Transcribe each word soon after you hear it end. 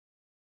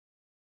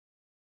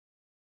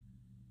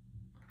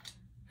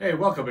Hey,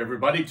 welcome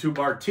everybody to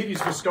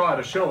Martinis with Scott,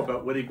 a show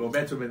about winning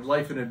momentum in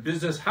life and in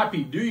business.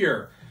 Happy New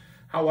Year!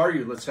 How are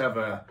you? Let's have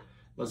a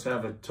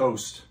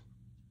toast.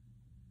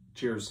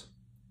 Cheers.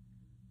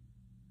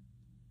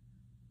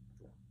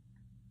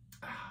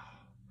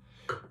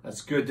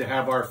 That's good to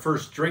have our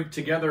first drink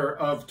together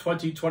of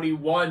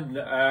 2021.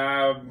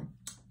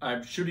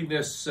 I'm shooting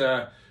this,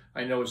 I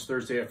know it's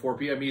Thursday at 4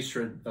 p.m.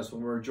 Eastern. That's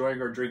when we're enjoying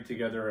our drink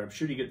together. I'm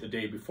shooting it the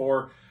day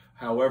before,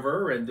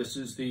 however, and this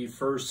is the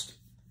first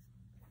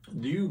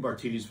new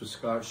Martinis with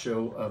Scott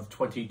show of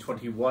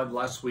 2021.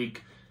 Last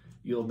week,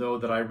 you'll know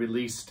that I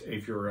released,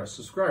 if you're a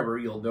subscriber,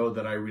 you'll know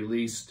that I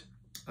released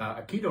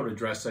a keynote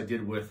address I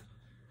did with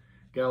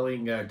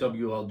Gelling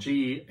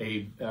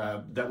WLG,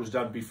 that was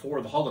done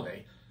before the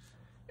holiday.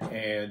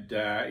 And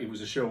it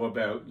was a show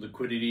about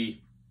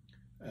liquidity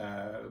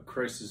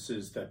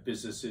crises that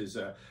businesses,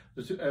 a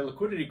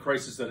liquidity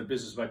crisis that a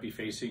business might be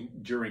facing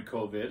during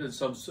COVID, and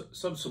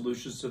some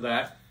solutions to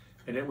that.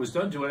 And it was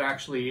done to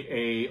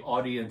actually an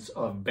audience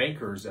of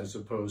bankers as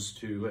opposed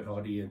to an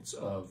audience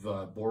of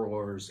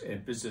borrowers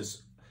and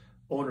business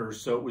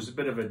owners. So it was a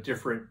bit of a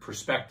different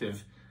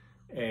perspective,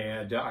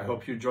 and I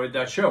hope you enjoyed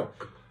that show.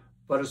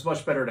 But it's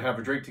much better to have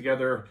a drink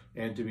together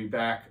and to be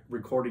back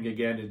recording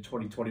again in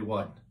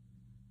 2021.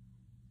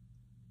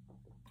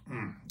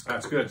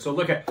 That's good. So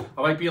look, I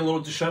might be a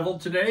little disheveled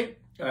today.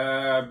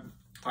 I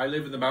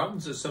live in the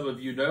mountains, as some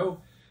of you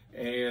know.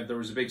 And there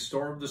was a big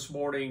storm this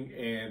morning,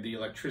 and the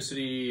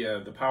electricity,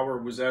 the power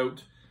was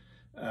out,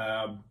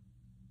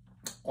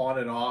 on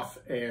and off.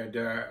 And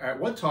at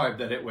one time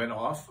that it went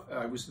off,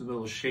 I was in the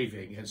middle of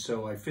shaving. And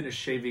so I finished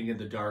shaving in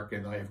the dark,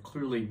 and I have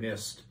clearly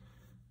missed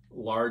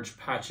large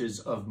patches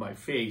of my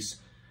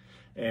face.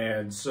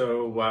 And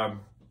so,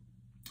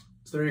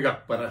 so there you go.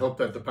 But I hope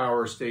that the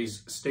power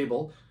stays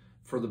stable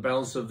for the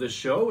balance of this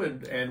show,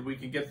 and we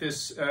can get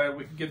this,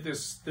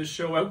 this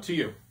show out to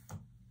you.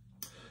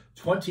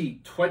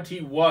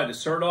 2021 to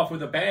start off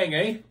with a bang,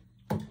 eh?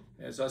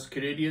 As us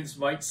Canadians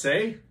might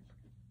say.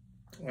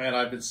 And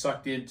I've been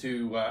sucked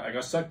into, I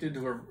got sucked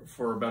into her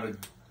for about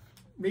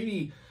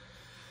maybe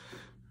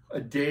a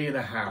day and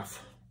a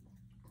half.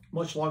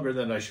 Much longer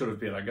than I should have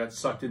been. I got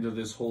sucked into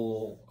this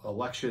whole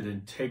election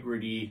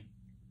integrity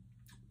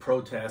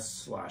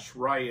protests /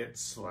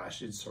 riots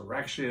 /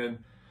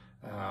 insurrection.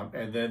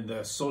 And then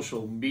the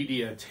social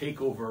media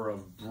takeover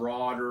of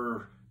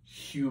broader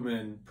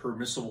human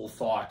permissible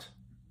thought,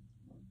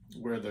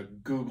 where the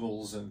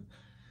Googles and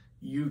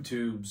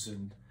YouTubes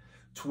and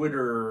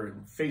Twitter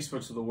and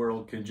Facebooks of the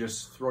world can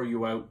just throw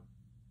you out,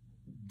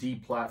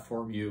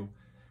 deplatform you,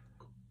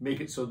 make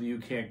it so that you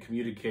can't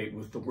communicate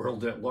with the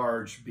world at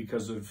large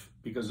because of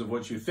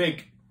what you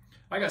think.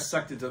 I got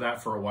sucked into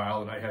that for a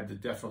while, and I had to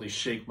definitely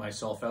shake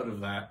myself out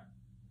of that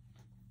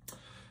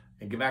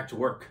and get back to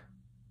work.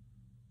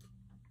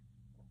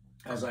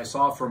 As I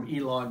saw from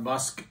Elon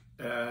Musk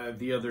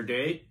the other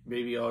day,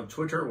 maybe on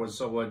Twitter, when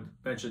someone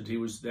mentioned he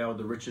was now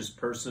the richest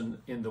person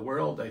in the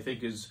world, I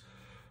think his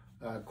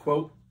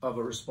quote of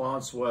a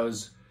response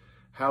was,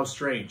 "How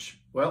strange."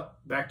 Well,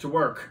 back to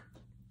work.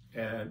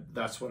 And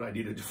that's what I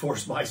needed to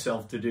force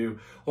myself to do.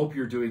 Hope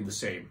you're doing the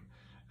same.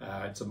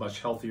 It's a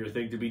much healthier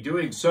thing to be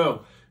doing.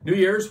 So, New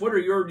Year's, what are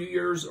your New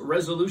Year's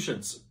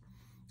resolutions?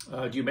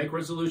 Do you make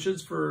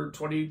resolutions for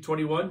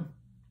 2021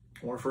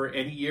 or for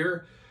any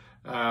year?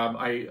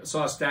 I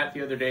saw a stat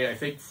the other day, I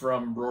think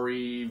from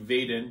Rory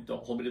Vaden,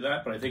 don't hold me to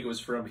that, but I think it was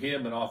from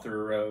him, an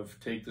author of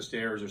Take the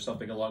Stairs or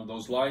something along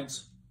those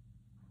lines,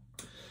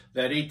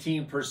 that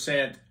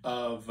 18%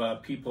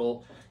 of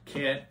people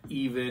can't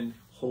even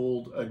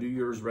hold a New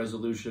Year's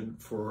resolution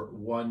for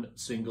one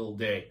single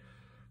day,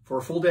 for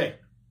a full day.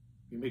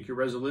 You make your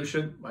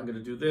resolution, I'm going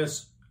to do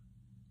this.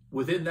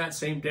 Within that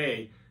same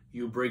day,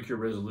 you break your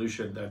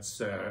resolution.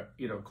 That's,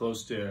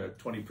 close to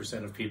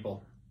 20% of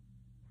people.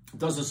 It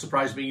doesn't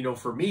surprise me.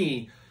 For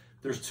me,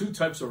 there's two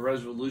types of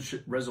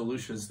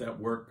resolutions that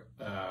work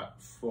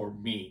for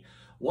me.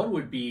 One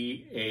would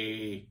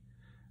be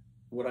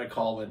what I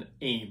call an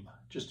aim,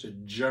 just a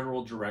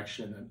general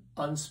direction, an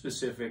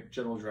unspecific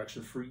general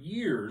direction. For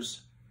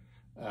years,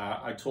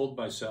 I told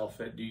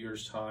myself at New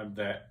Year's time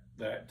that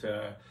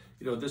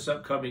this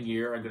upcoming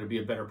year, I'm going to be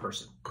a better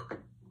person,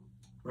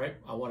 right?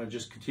 I want to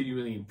just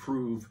continually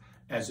improve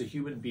as a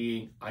human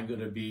being. I'm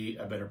going to be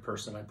a better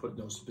person. I put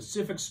no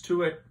specifics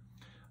to it.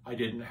 I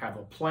didn't have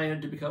a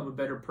plan to become a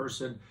better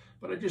person,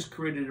 but I just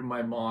created in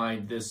my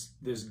mind this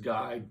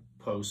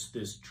guidepost,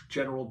 this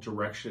general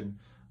direction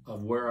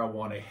of where I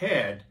want to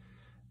head.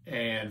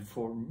 And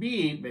for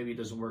me, maybe it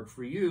doesn't work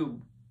for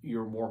you.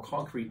 You're more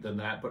concrete than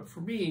that. But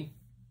for me,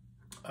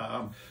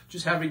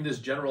 just having this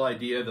general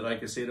idea that I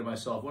can say to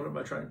myself, what am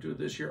I trying to do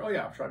this year? Oh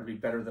yeah, I'm trying to be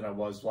better than I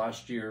was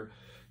last year.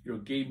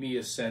 Gave me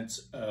a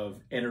sense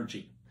of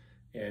energy.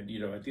 And,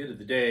 at the end of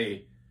the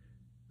day,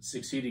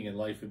 succeeding in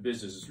life and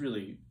business is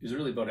really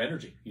about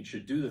energy. You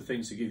should do the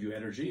things that give you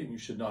energy, and you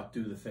should not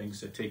do the things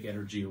that take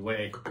energy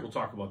away. We'll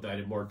talk about that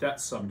in more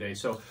depth someday.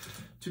 So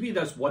to me,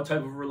 that's one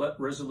type of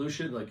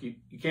resolution. Like you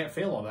can't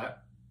fail on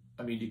that.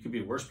 I mean, you could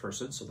be a worse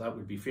person, so that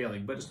would be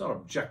failing, but it's not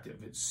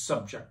objective, it's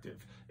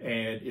subjective.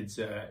 And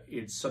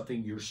it's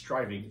something you're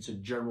striving, it's a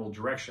general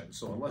direction.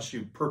 So unless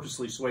you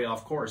purposely sway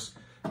off course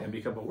and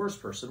become a worse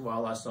person,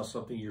 well, that's not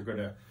something you're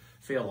gonna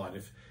fail on.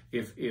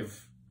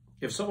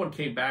 If someone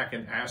came back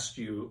and asked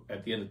you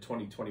at the end of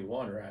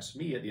 2021, or asked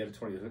me at the end of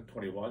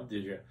 2021,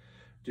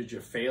 did you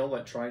fail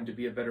at trying to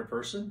be a better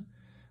person?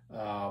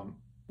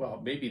 Well,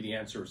 maybe the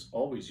answer is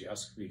always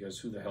yes, because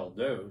who the hell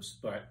knows,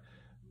 but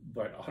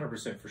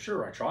 100% for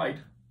sure, I tried,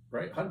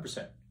 right?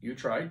 100%. You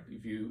tried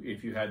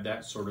if you had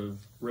that sort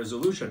of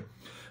resolution.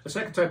 The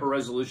second type of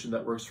resolution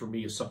that works for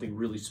me is something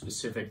really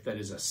specific that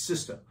is a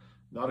system,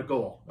 not a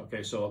goal.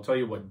 Okay, so I'll tell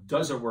you what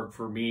doesn't work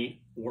for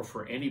me or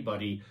for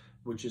anybody,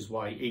 which is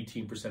why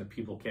 18% of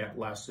people can't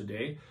last a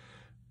day.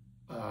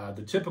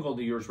 The typical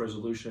New Year's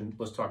resolution,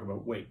 let's talk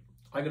about weight.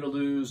 I'm going to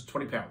lose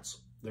 20 pounds.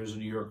 There's a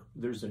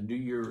New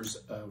Year's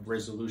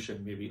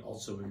resolution, maybe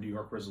also a New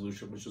York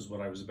resolution, which is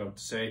what I was about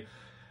to say.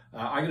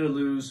 I'm going to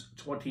lose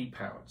 20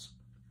 pounds.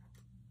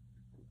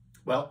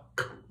 Well,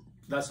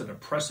 that's a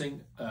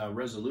depressing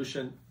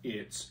resolution.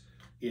 It's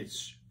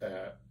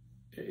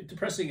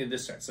depressing in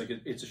this sense. Like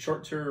it's a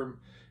short term,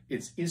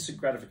 it's instant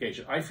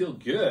gratification. I feel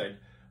good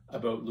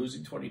about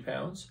losing 20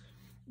 pounds,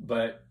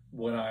 but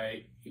when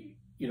I,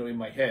 in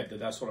my head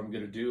that's what I'm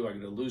going to do, I'm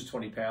going to lose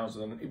 20 pounds,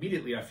 and then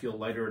immediately I feel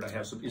lighter and I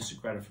have some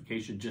instant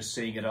gratification just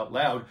saying it out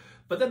loud.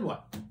 But then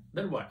what?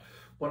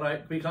 When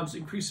it becomes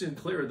increasingly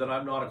clear that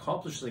I'm not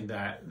accomplishing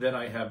that, then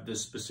I have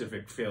this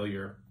specific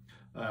failure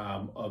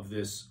of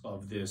this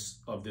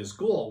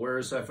goal.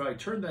 Whereas if I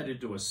turn that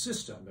into a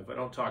system, if I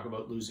don't talk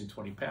about losing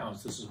 20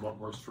 pounds, this is what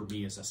works for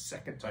me as a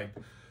second type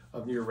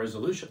of New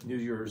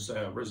Year's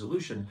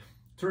resolution.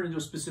 Turn into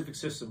a specific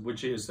system,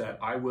 which is that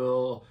I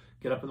will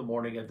get up in the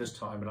morning at this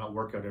time and I'll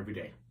work out every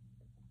day.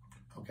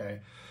 Okay.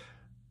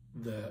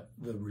 The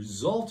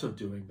result of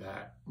doing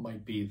that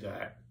might be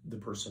that the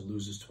person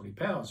loses 20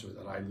 pounds or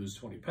that I lose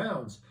 20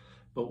 pounds,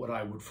 but what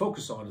I would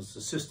focus on is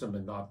the system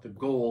and not the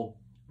goal.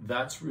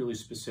 That's really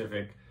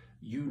specific.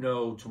 You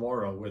know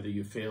tomorrow whether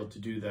you failed to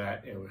do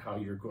that and how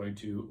you're going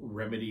to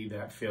remedy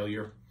that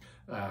failure.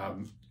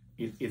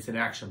 It's an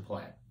action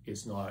plan.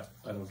 It's not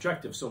an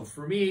objective. So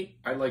for me,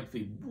 I like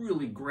the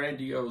really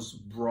grandiose,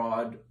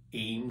 broad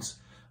aims.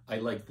 I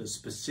like the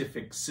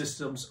specific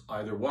systems,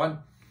 either one.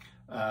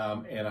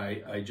 And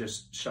I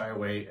just shy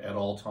away at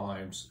all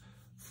times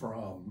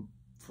from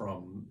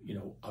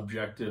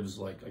objectives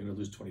like I'm going to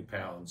lose 20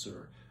 pounds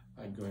or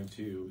I'm going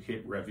to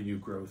hit revenue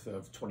growth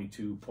of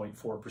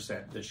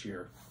 22.4% this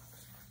year,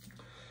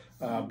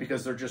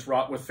 because they're just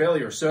wrought with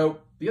failure. So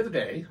the other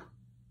day,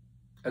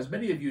 as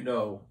many of you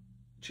know,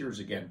 cheers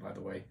again, by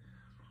the way.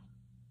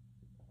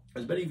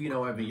 As many of you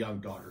know, I have a young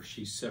daughter.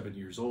 She's 7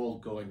 years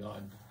old,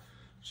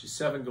 she's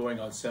 7 going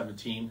on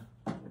 17.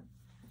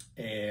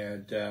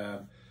 And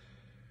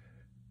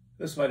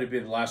this might have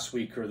been last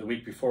week or the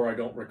week before, I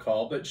don't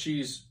recall, but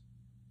she's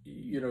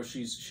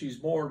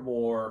more and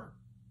more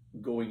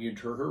going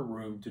into her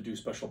room to do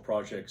special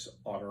projects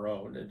on her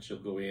own, and she'll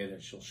go in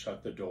and she'll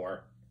shut the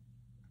door.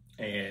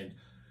 And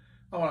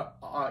I want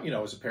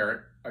to, as a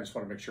parent, I just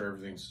want to make sure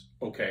everything's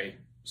okay.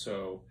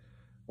 So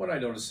when I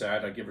notice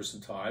that, I give her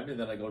some time, and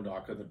then I go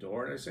knock on the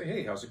door and I say,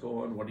 hey, how's it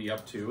going? What are you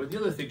up to? And the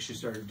other thing she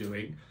started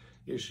doing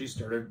is she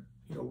started,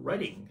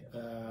 writing.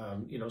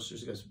 So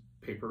she has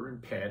paper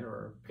and pen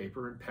or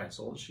paper and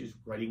pencil, and she's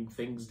writing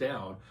things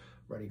down,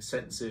 writing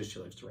sentences. She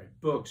likes to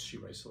write books. She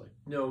writes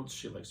notes.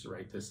 She likes to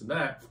write this and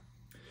that.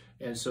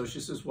 And so she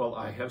says, well,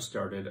 I have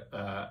started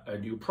a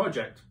new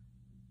project,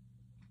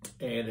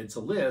 and it's a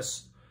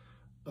list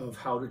of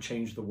how to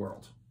change the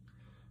world.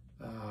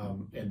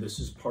 And this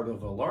is part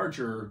of a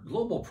larger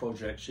global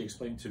project. She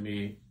explained to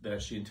me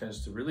that she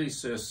intends to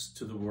release this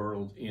to the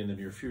world in the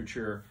near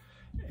future,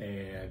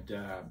 and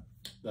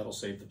that'll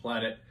save the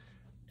planet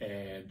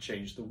and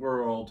change the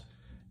world.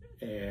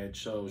 And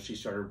so she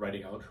started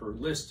writing out her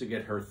list to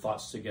get her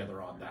thoughts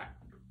together on that.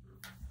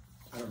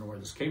 I don't know where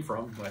this came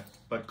from,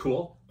 but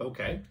cool.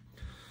 Okay.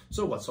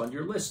 So what's on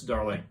your list,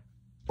 darling?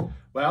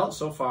 Well,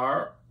 so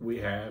far we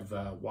have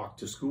walked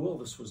to school.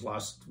 This was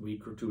last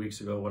week or 2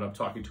 weeks ago when I'm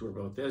talking to her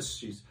about this.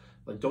 She's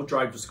like, don't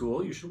drive to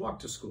school. You should walk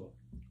to school.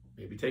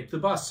 Maybe take the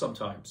bus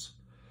sometimes.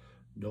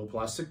 No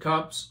plastic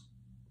cups.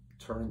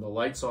 Turn the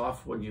lights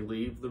off when you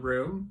leave the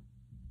room.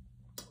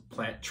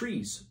 Plant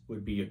trees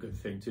would be a good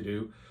thing to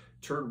do.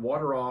 Turn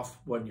water off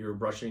when you're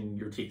brushing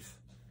your teeth.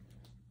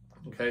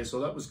 Okay, so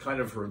that was kind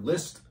of her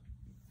list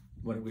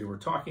when we were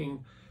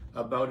talking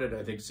about it.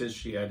 I think since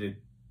she added,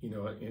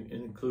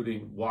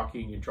 including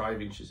walking and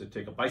driving, she said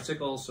take a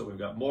bicycle. So we've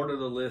got more to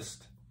the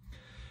list.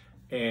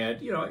 And,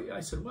 I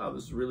said, wow,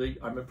 this is really,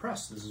 I'm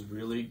impressed. This is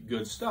really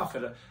good stuff.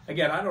 And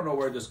again, I don't know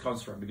where this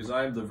comes from because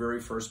I'm the very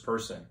first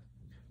person.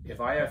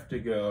 If I have to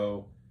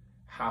go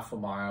half a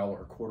mile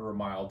or a quarter of a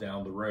mile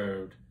down the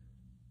road,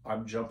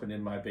 I'm jumping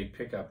in my big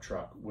pickup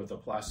truck with a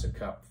plastic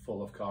cup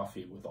full of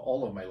coffee with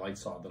all of my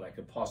lights on that I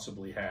could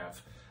possibly have.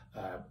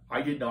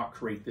 I did not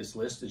create this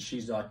list, and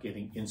she's not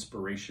getting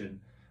inspiration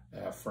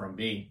from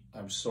me,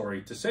 I'm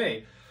sorry to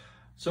say.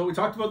 So we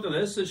talked about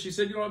this, and she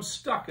said, you know, I'm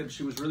stuck, and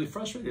she was really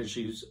frustrated.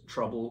 She was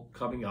trouble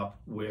coming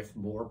up with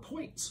more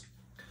points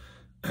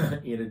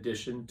in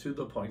addition to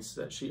the points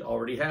that she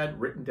already had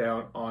written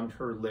down on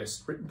her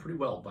list, written pretty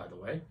well, by the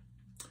way.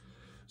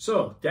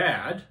 So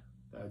Dad,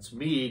 that's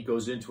me,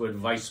 goes into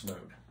advice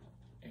mode.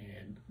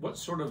 And what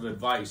sort of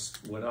advice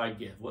would I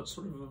give? What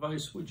sort of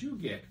advice would you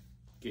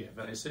give?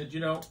 And I said, you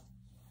know,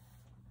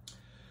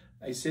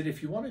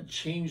 if you want to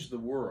change the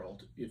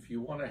world, if you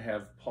want to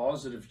have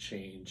positive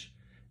change,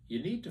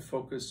 you need to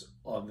focus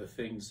on the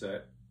things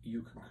that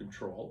you can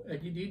control,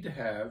 and you need to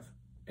have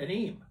an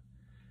aim.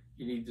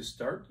 You need to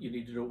start, you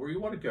need to know where you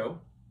want to go,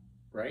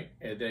 right?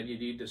 And then you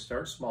need to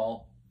start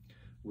small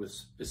with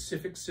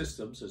specific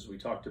systems, as we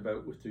talked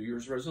about with New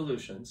Year's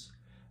resolutions.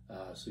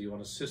 So you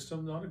want a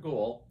system, not a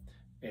goal,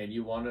 and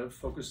you want to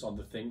focus on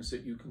the things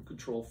that you can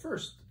control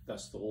first.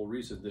 That's the whole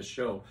reason this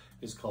show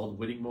is called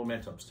Winning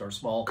Momentum. Start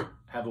small,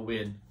 have a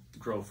win,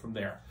 grow from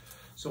there.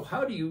 So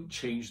how do you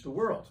change the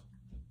world?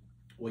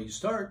 Well, you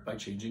start by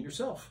changing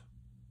yourself,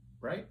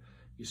 right?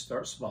 You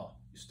start small.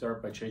 You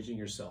start by changing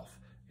yourself.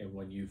 And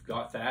when you've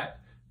got that,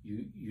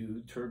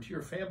 you turn to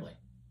your family,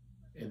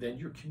 and then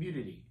your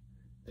community,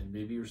 and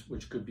maybe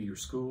which could be your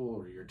school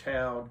or your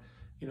town,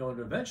 you know,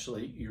 and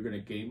eventually you're going to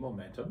gain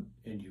momentum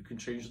and you can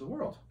change the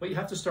world. But you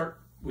have to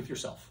start with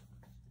yourself.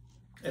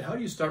 And how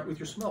do you start with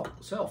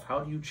yourself?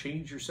 How do you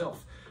change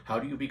yourself? How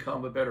do you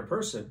become a better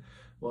person?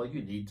 Well,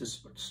 you need to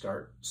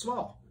start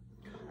small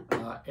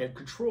and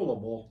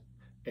controllable,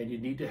 and you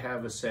need to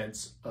have a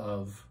sense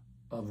of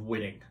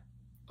winning,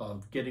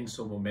 of getting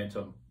some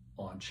momentum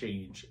on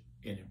change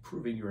and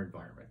improving your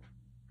environment.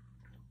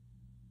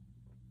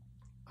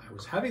 I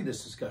was having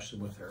this discussion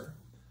with her,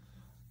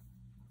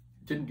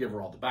 didn't give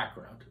her all the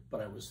background,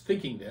 but I was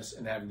thinking this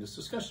and having this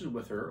discussion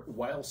with her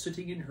while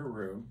sitting in her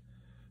room,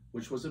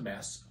 which was a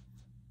mess,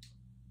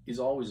 is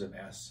always a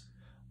mess,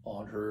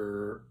 on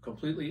her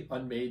completely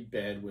unmade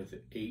bed with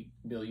 8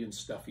 million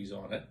stuffies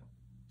on it.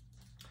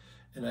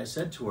 And I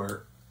said to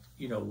her,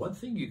 you know, one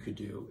thing you could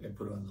do and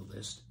put on the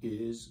list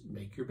is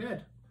make your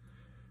bed.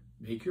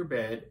 Make your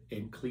bed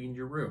and clean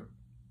your room.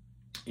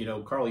 You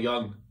know, Carl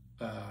Jung,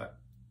 I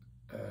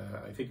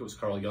think it was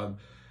Carl Jung,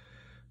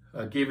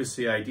 gave us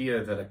the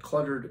idea that a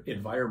cluttered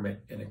environment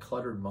and a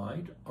cluttered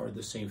mind are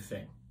the same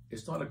thing.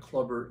 It's not a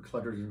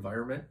cluttered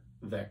environment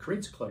that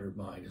creates a cluttered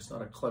mind. It's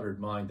not a cluttered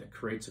mind that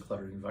creates a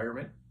cluttered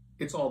environment.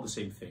 It's all the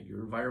same thing. Your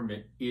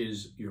environment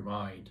is your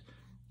mind.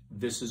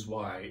 This is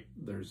why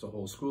there's a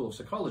whole school of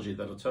psychology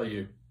that'll tell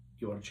you,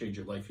 you want to change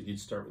your life, you need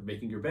to start with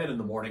making your bed in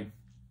the morning.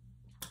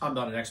 I'm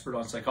not an expert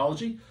on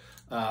psychology,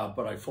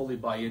 but I fully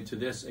buy into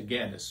this.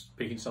 Again, it's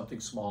picking something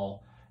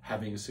small,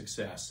 having a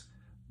success,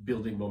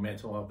 building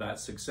momentum of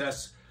that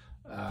success.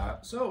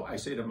 So I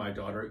say to my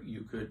daughter,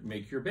 you could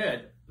make your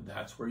bed.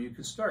 That's where you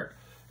can start.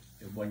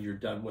 And when you're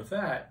done with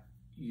that,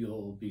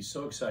 you'll be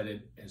so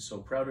excited and so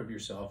proud of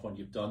yourself when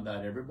you've done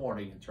that every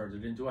morning and turned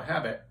it into a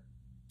habit.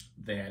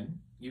 Then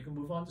you can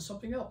move on to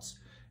something else.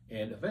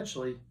 And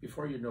eventually,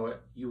 before you know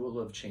it, you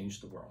will have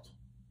changed the world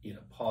in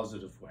a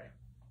positive way.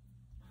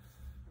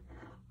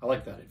 I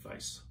like that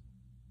advice.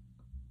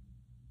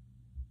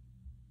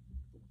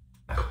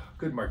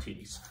 Good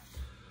martinis.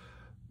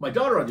 My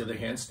daughter, on the other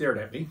hand, stared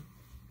at me,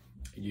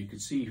 and you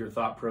could see her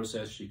thought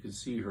process. You could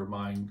see her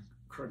mind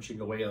crunching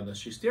away on this.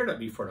 She stared at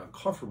me for an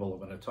uncomfortable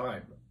amount of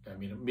time. I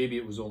mean, maybe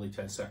it was only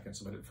 10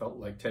 seconds, but it felt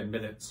like 10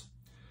 minutes.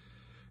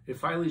 And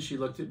finally, she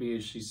looked at me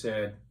and she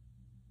said,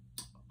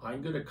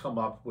 I'm going to come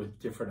up with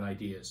different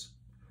ideas.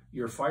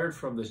 You're fired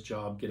from this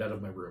job. Get out of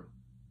my room.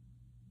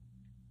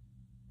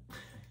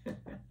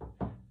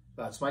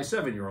 That's my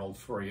 7-year-old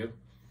for you.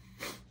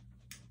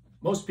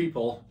 Most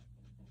people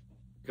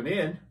come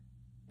in.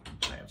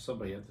 I have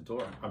somebody at the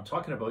door. I'm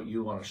talking about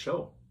you on a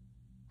show.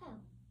 Oh.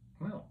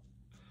 Well,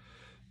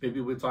 maybe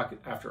we'll talk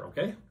after,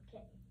 okay?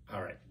 Okay.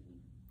 All right.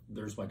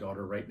 There's my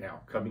daughter right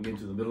now coming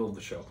into the middle of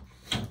the show.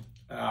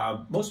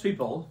 Most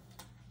people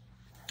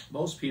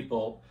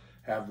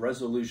have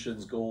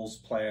resolutions, goals,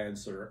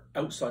 plans that are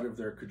outside of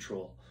their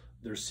control.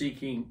 They're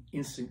seeking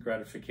instant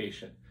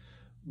gratification.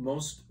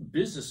 Most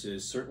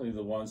businesses, certainly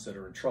the ones that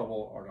are in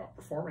trouble, are not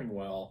performing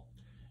well,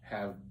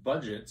 have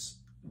budgets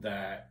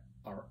that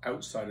are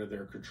outside of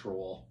their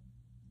control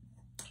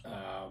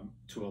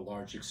to a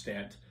large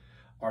extent,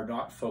 are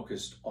not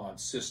focused on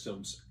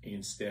systems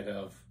instead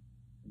of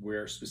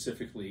where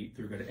specifically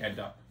they're going to end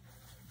up.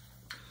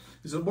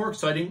 Is it more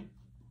exciting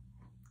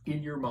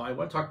in your mind? I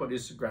want to talk about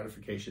instant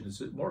gratification.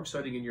 Is it more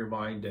exciting in your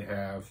mind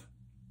to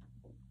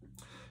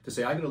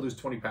say, I'm going to lose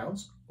 20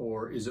 pounds?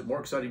 Or is it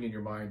more exciting in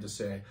your mind to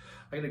say,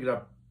 I'm going to get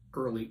up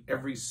early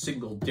every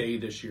single day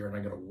this year and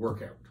I'm going to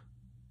work out?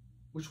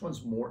 Which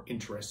one's more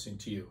interesting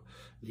to you?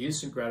 The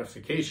instant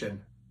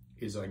gratification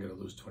is I'm going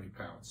to lose 20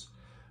 pounds.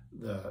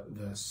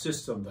 The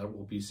system that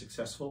will be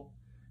successful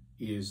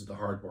is the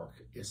hard work.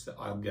 It's that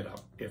I'll get up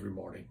every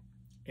morning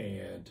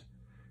and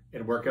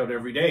work out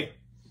every day.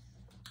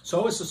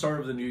 So it's the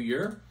start of the new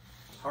year.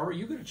 How are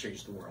you going to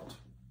change the world?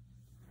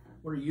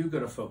 What are you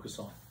going to focus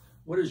on?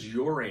 What is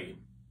your aim?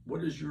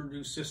 What is your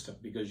new system?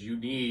 Because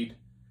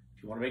if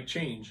if you want to make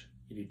change,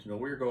 you need to know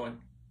where you're going,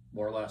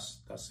 more or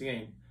less. That's the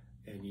aim.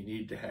 And you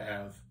need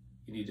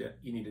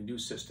a new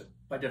system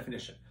by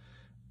definition,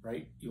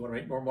 right? You want to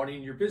make more money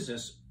in your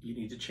business, you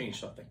need to change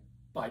something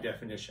by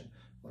definition.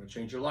 You want to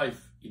change your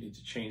life, you need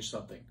to change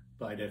something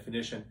by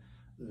definition.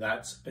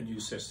 That's a new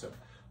system.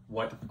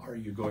 What are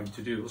you going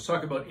to do? Let's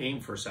talk about aim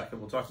for a second.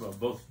 We'll talk about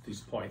both of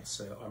these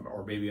points,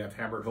 or maybe I've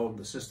hammered home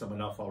the system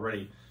enough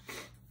already.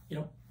 You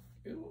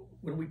know,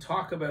 when we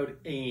talk about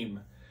aim,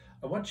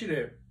 I want you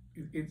to,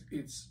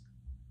 it's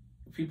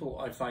people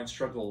I find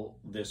struggle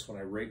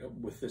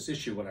with this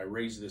issue when I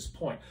raise this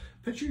point.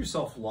 Picture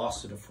yourself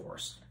lost in a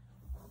forest.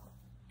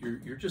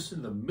 You're just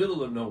in the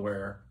middle of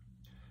nowhere.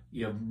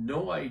 You have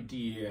no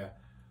idea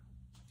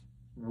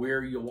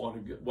where you want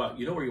to go. Well,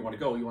 you know where you want to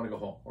go. You want to go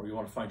home, or you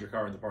want to find your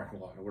car in the parking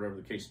lot, or whatever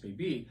the case may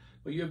be,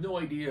 but you have no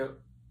idea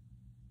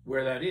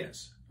where that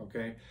is,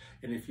 okay?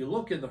 And if you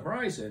look in the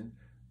horizon,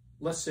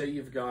 let's say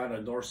you've got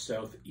a north,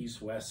 south,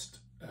 east, west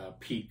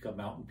peak, a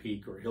mountain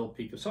peak or a hill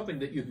peak, or something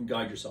that you can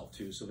guide yourself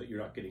to so that you're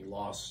not getting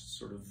lost,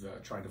 sort of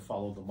trying to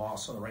follow the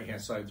moss on the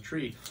right-hand side of the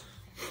tree.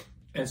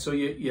 And so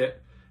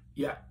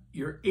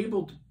you're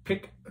able to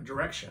pick a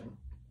direction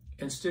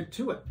and stick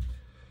to it.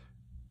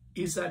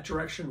 Is that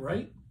direction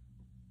right?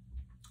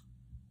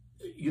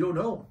 You don't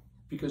know,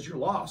 because you're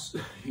lost.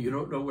 You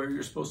don't know where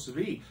you're supposed to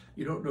be.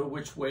 You don't know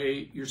which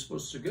way you're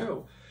supposed to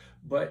go.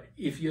 But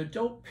if you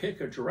don't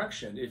pick a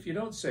direction, if you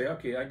don't say,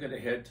 okay, I'm going to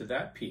head to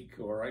that peak,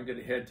 or I'm going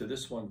to head to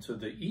this one to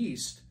the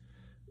east,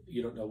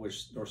 you don't know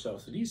which north,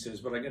 south, and east is,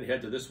 but I'm going to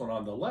head to this one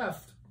on the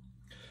left.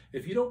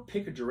 If you don't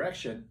pick a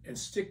direction and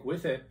stick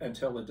with it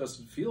until it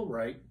doesn't feel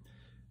right,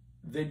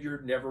 then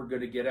you're never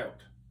going to get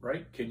out,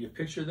 right? Can you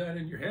picture that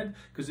in your head?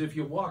 Because if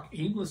you walk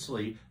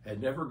aimlessly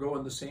and never go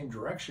in the same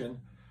direction,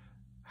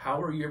 how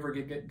are you ever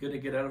going to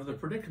get out of the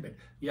predicament?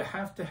 You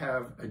have to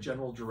have a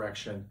general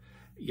direction.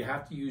 You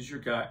have to use your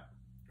gut,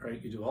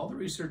 right? You do all the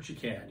research you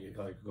can. You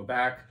go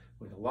back.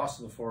 When you're lost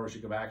in the forest,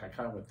 you go back. I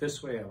kind of went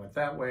this way. I went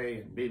that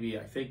way, and maybe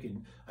I think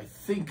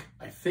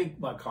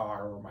my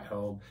car or my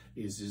home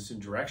is in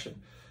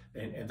direction,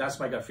 and that's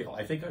my gut feel.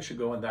 I think I should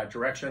go in that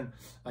direction.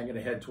 I'm going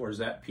to head towards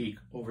that peak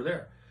over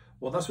there.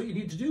 Well, that's what you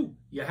need to do.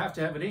 You have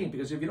to have an aim,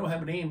 because if you don't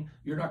have an aim,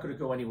 you're not going to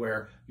go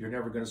anywhere. You're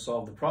never going to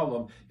solve the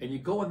problem. And you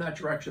go in that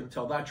direction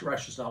until that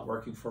direction is not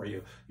working for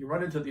you. You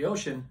run into the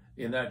ocean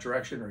in that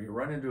direction, or you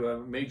run into a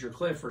major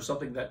cliff or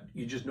something that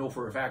you just know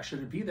for a fact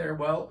shouldn't be there.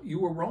 Well, you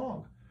were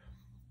wrong.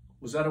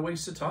 Was that a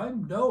waste of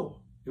time? No,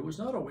 it was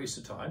not a waste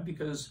of time,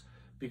 because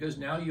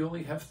now you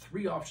only have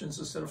 3 options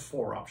instead of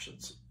 4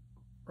 options,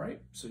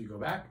 right? So you go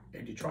back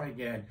and you try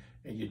again,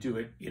 and you do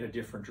it in a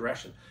different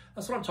direction.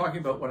 That's what I'm talking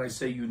about when I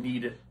say you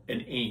need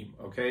an aim,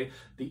 okay?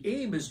 The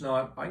aim is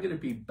not, I'm going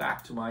to be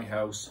back to my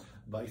house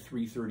by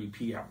 3:30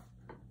 p.m.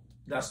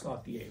 That's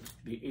not the aim.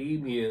 The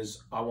aim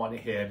is, I want to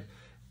head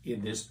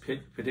in this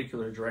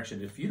particular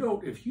direction. If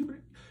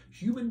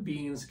human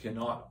beings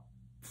cannot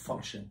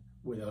function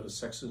without a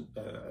sense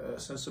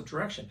of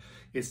direction.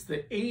 It's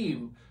the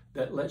aim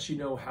that lets you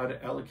know how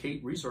to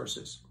allocate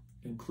resources,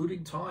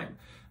 including time.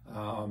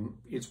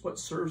 It's what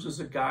serves as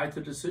a guide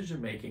to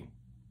decision making.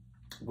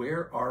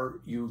 Where are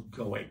you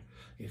going?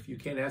 If you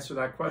can't answer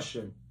that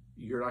question,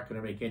 you're not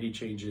going to make any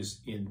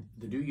changes in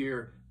the new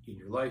year, in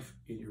your life,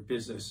 in your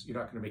business. You're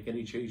not going to make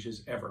any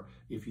changes ever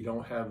if you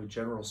don't have a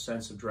general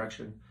sense of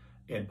direction.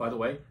 And by the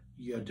way,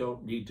 you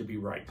don't need to be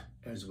right,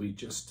 as we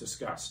just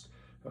discussed.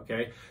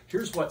 Okay,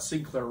 here's what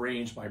Sinclair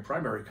Range, my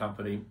primary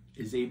company,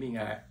 is aiming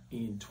at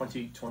in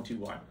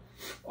 2021.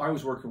 I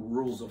was working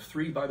rules of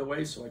 3, by the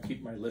way, so I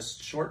keep my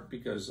list short,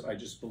 because I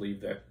just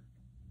believe that,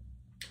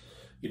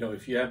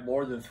 if you have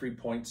more than 3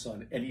 points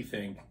on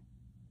anything,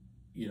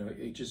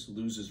 it just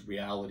loses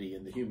reality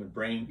in the human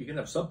brain. You can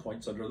have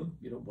subpoints under them,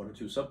 1 or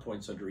 2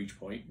 subpoints under each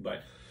point,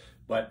 but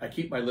I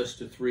keep my list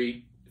to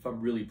 3. If I'm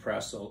really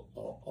pressed,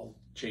 I'll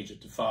change it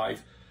to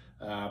 5.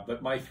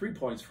 But my 3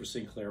 points for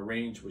Sinclair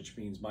Range, which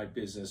means my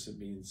business, it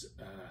means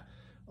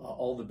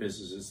all the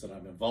businesses that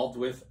I'm involved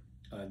with.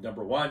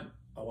 Number 1,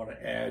 I want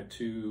to add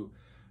to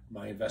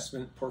my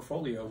investment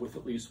portfolio with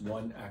at least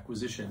 1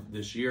 acquisition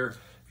this year.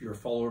 If you're a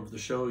follower of the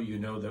show, you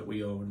know that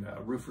we own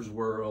Roofers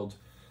World.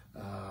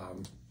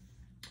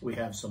 We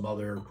have some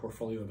other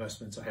portfolio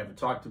investments I haven't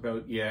talked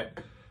about yet.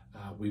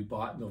 We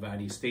bought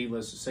Novani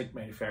Stainless, a sink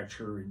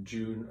manufacturer, in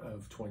June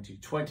of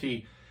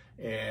 2020.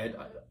 And,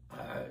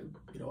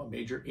 a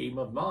major aim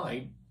of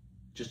mine,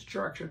 just a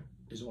direction,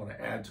 is I want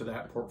to add to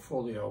that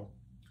portfolio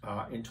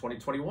in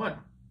 2021.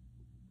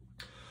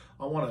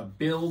 I want to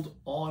build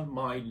on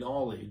my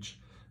knowledge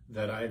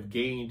that I've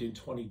gained in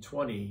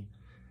 2020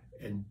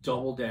 and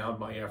double down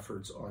my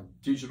efforts on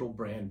digital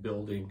brand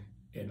building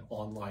and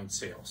online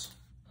sales.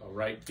 All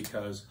right,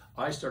 because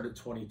I started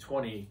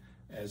 2020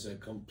 as a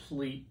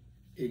complete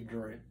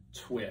ignorant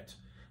twit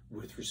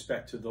with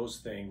respect to those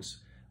things,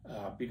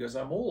 because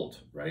I'm old,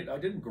 right? I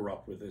didn't grow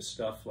up with this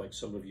stuff like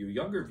some of you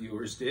younger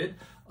viewers did.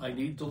 I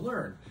need to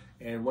learn.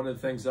 And one of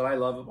the things that I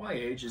love at my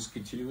age is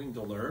continuing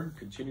to learn,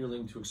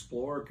 continuing to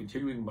explore,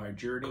 continuing my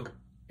journey.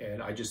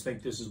 And I just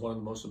think this is one of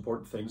the most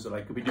important things that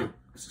I could be doing.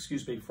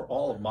 excuse me, for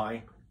all of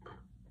my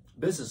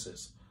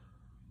businesses.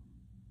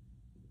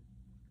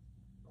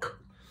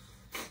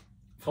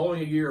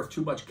 Following a year of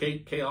too much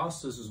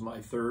chaos, this is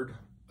my third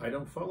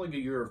item. Following a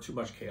year of too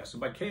much chaos.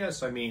 And by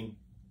chaos, I mean,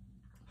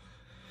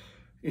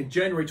 in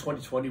January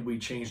 2020, we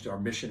changed our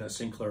mission at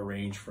Sinclair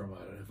Range from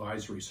an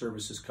advisory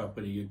services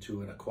company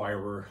into an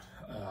acquirer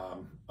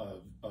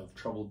of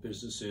troubled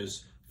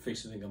businesses,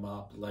 fixing them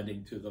up,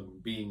 lending to them,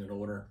 being an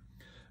owner.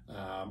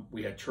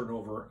 We had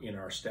turnover in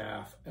our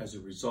staff. As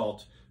a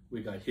result,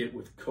 we got hit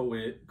with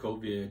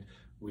COVID.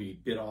 We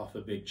bit off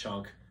a big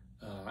chunk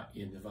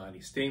in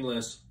Divani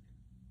Stainless.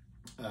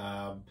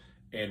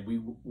 And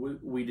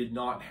we did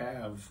not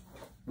have,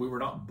 we were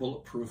not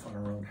bulletproof on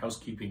our own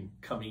housekeeping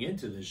coming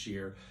into this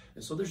year.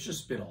 And so there's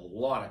just been a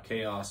lot of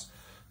chaos.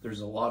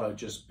 There's a lot of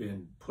just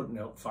been putting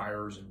out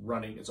fires and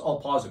running. It's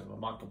all positive. I'm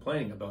not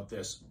complaining about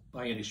this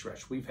by any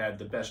stretch. We've had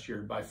the best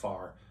year by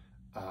far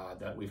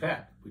that we've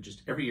had. We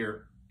just, every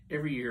year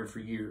for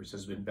years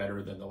has been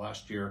better than the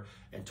last year.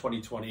 And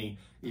 2020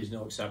 is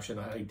no exception.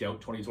 I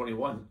doubt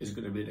 2021 is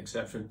going to be an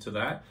exception to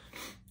that.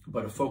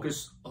 But a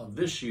focus on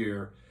this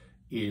year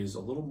is a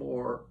little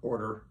more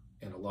order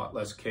and a lot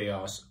less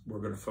chaos. We're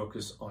going to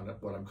focus on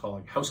what I'm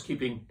calling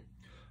housekeeping,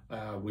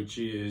 which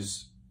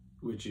is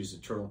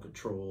internal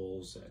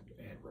controls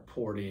and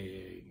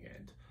reporting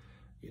and,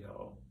 you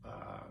know,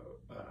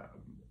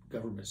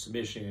 government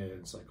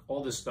submissions, like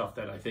all this stuff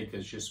that I think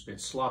has just been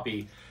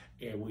sloppy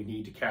and we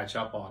need to catch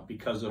up on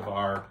because of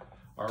our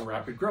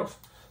rapid growth.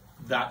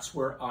 That's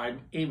where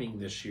I'm aiming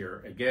this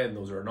year. Again,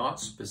 those are not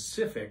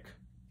specific.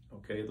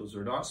 Okay, those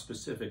are not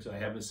specifics. I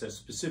haven't said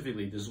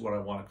specifically this is what I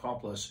want to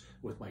accomplish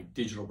with my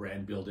digital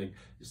brand building.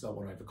 It's not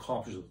what I've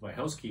accomplished with my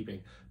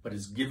housekeeping, but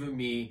it's given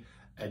me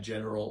a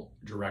general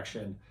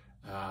direction.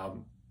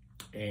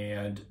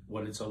 And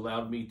what it's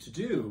allowed me to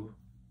do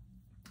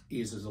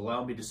is it's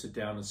allowed me to sit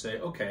down and say,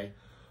 okay,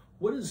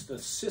 what is the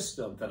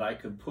system that I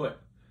can put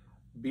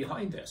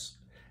behind this?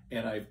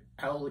 And I've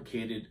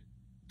allocated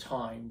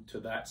time to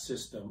that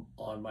system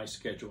on my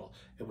schedule.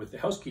 And with the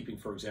housekeeping,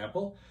 for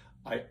example,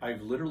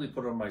 I've literally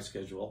put on my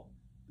schedule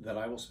that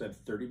I will spend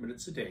 30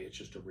 minutes a day. It's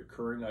just a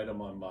recurring item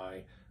on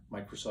my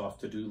Microsoft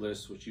to-do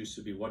list, which used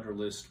to be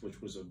Wunderlist,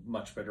 which was a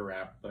much better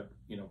app, but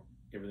you know,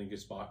 everything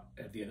gets bought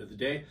at the end of the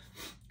day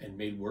and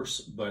made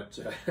worse. But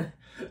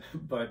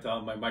but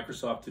my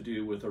Microsoft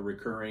to-do with a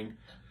recurring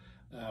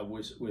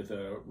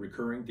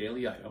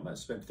daily item, I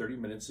spend 30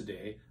 minutes a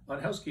day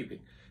on housekeeping.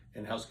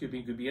 And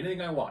housekeeping could be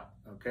anything I want,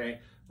 okay?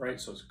 Right,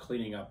 so it's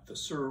cleaning up the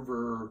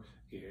server,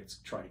 it's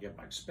trying to get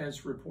my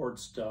expense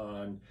reports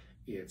done,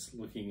 it's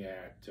looking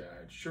at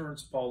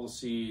insurance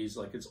policies,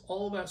 like it's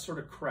all that sort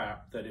of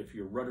crap that if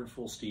you're running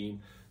full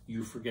steam,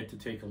 you forget to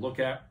take a look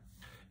at.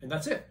 And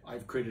that's it.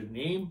 I've created a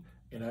name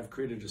and I've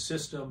created a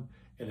system,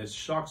 and it has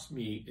shocked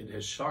me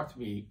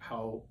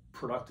how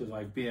productive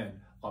I've been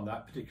on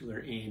that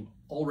particular aim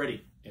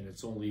already. And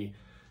it's only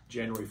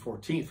January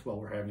 14th while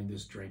we're having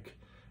this drink.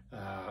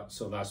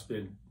 So that's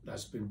been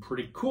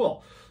pretty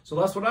cool. So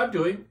that's what I'm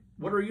doing.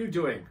 What are you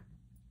doing?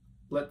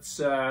 Let's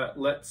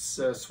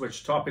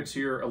switch topics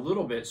here a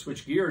little bit,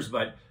 switch gears,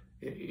 but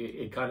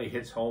it kind of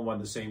hits home on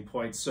the same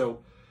point.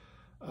 So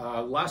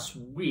last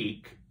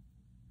week,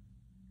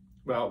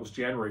 well, it was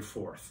January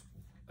 4th.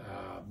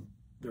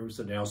 There was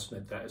an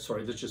announcement that,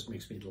 sorry, this just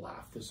makes me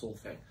laugh, this whole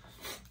thing.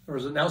 There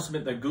was an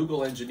announcement that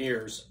Google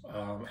engineers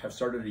have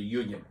started a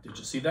union. Did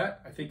you see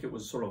that? I think it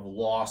was sort of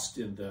lost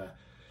in the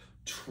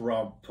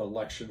Trump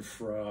election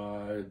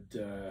fraud,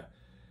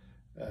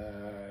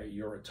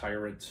 you're a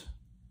tyrant,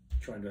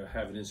 trying to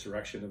have an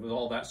insurrection. With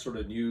all that sort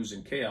of news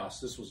and chaos,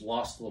 this was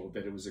lost a little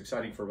bit. It was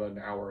exciting for about an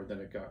hour, and then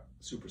it got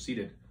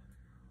superseded.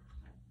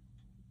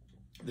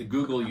 The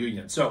Google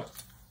union. So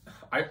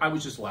I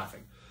was just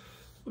laughing.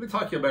 Let me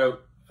talk to you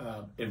about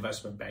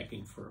investment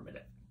banking for a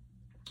minute.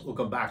 We'll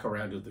come back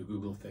around to the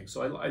Google thing.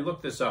 So I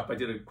looked this up. I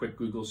did a quick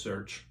Google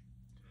search,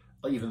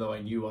 even though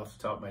I knew off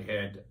the top of my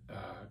head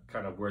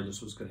kind of where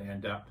this was going to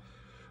end up.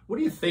 What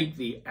do you think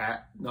the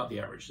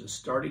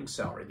starting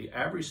salary, the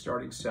average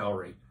starting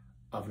salary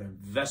of an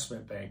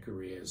investment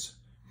banker is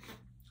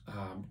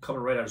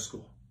coming right out of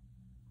school?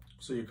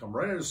 So you come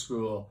right out of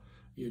school,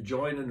 you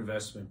join an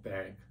investment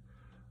bank.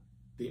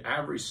 The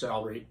average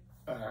salary,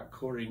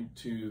 according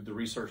to the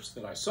research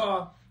that I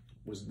saw,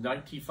 was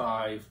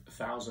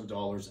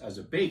 $95,000 as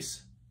a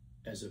base.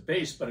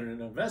 But in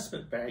an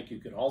investment bank, you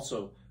can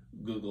also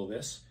Google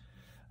this.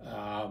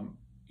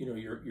 You know,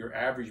 your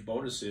average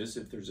bonuses,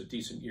 if there's a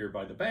decent year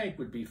by the bank,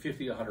 would be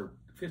 50 to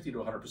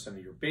 100% of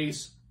your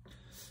base.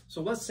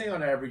 So let's say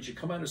on average, you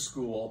come out of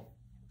school,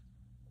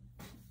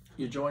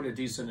 you join a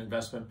decent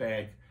investment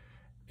bank,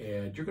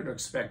 and you're going to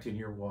expect in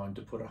year one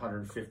to put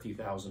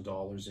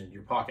 $150,000 in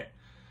your pocket.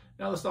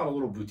 Now, that's not a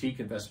little boutique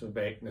investment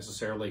bank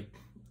necessarily,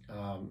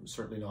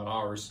 certainly not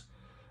ours,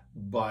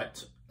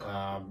 but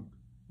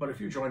if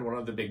you join one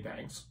of the big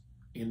banks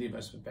in the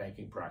investment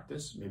banking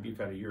practice, maybe you've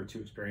had a year or two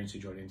experience,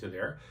 you join into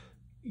there,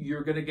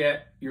 you're going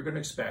to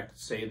expect,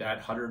 say,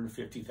 that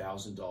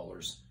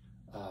 $150,000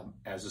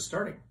 as a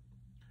starting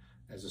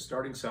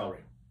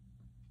salary.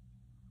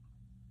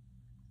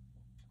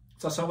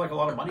 Does that sound like a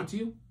lot of money to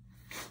you?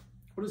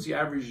 What is the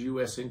average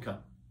U.S. income?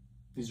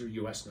 These are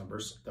U.S.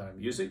 numbers that I'm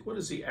using. What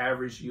is the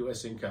average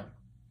U.S. income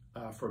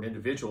for an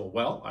individual?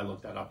 Well, I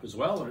looked that up as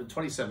well. And in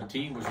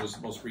 2017, which was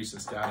the most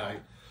recent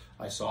stat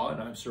I saw,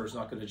 and I'm sure it's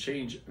not going to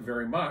change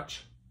very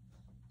much,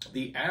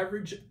 the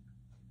average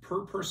per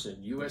person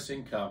U.S.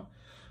 income,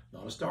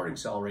 not a starting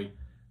salary,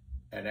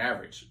 an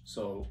average.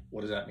 So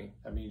what does that mean?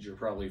 That means you're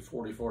probably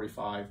 40,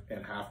 45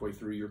 and halfway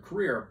through your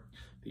career.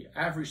 The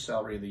average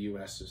salary in the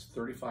U.S. is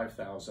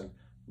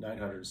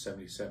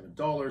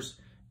 $35,977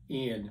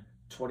 in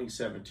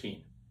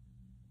 2017.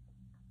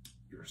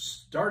 Your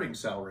starting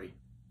salary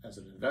as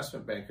an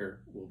investment banker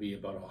will be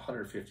about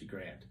 150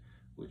 grand,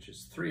 which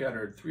is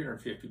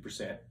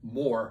 350%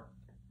 more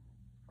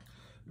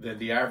than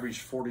the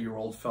average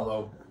 40-year-old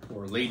fellow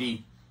or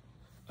lady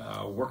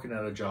working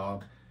at a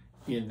job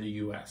in the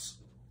U.S.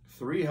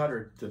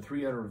 300 to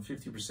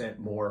 350%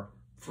 more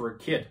for a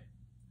kid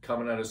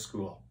coming out of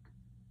school.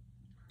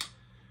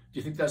 Do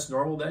you think that's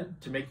normal then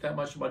to make that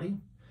much money? Do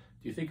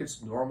you think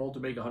it's normal to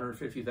make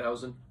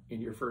 $150,000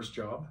 in your first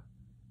job?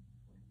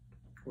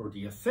 Or do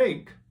you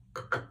think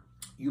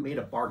you made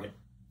a bargain?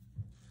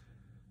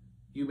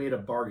 You made a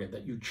bargain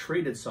that you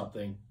traded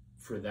something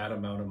for that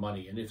amount of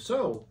money. And if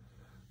so,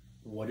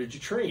 what did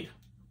you trade?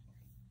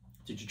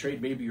 Did you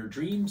trade maybe your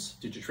dreams?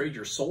 Did you trade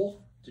your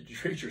soul? Did you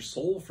trade your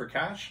soul for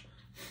cash?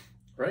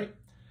 Right?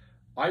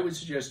 I would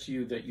suggest to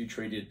you that you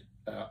traded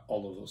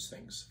all of those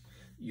things.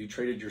 You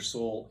traded your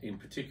soul in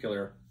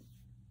particular.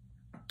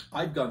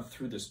 I've gone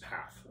through this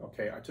path,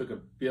 okay? I took a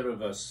bit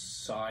of a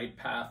side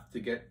path to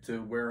get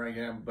to where I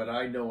am, but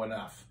I know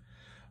enough.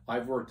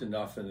 I've worked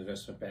enough in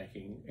investment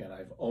banking, and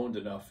I've owned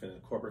enough in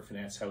corporate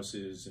finance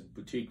houses and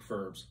boutique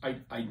firms.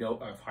 I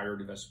know I've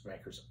hired investment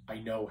bankers. I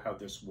know how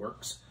this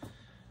works.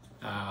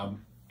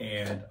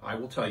 And I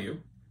will tell you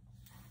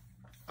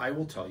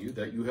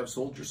that you have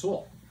sold your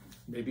soul.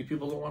 Maybe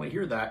people don't want to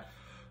hear that,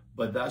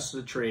 but that's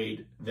the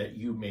trade that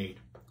you made.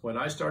 When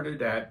I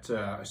started at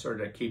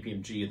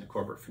KPMG in the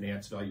Corporate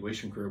Finance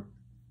Valuation Group,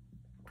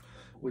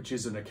 which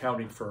is an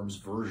accounting firm's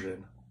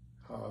version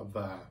of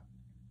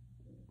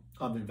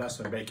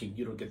investment banking,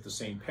 you don't get the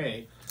same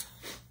pay.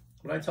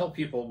 When I tell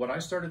people, when I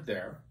started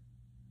there,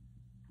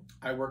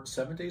 I worked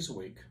 7 days a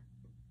week.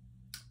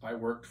 I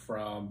worked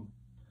from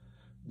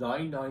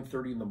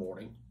 9:30 in the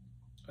morning,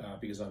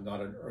 because I'm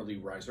not an early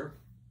riser,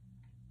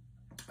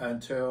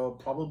 until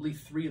probably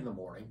 3 in the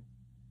morning,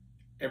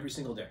 every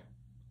single day.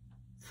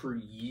 For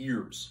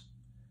years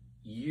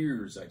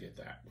I did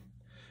that.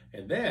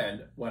 And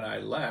then when I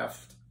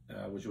left,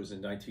 which was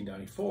in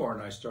 1994,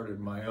 and I started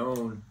my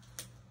own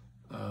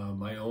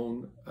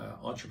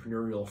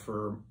entrepreneurial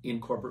firm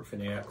in corporate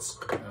finance,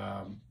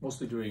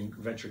 mostly doing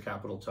venture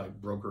capital type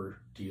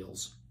broker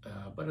deals,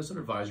 but as an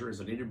advisor,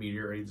 as an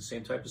intermediary, the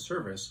same type of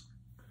service.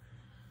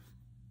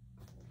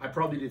 I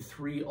probably did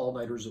 3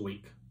 all-nighters a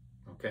week.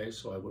 Okay,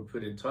 so I would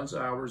put in tons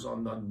of hours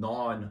on the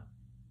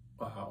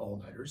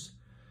non-all-nighters,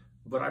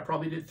 but I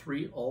probably did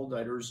 3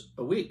 all-nighters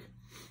a week.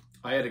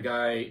 I had a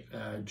guy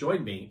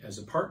join me as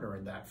a partner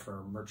in that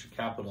firm, Merchant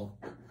Capital,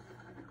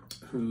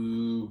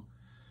 who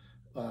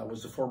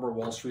was a former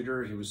Wall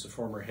Streeter. He was the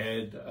former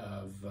head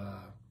of,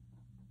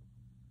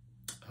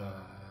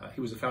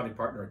 he was a founding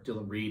partner at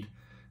Dillon Reed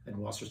and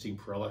Wasserstein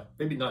Perella.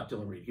 Maybe not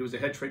Dillon Reed. He was a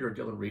head trader at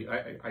Dillon Reed.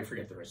 I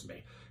forget the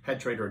resume. Head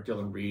trader at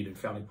Dillon Reed and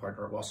founding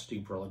partner at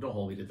Wasserstein Perella. Don't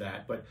hold me to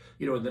that. But,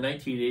 you know, in the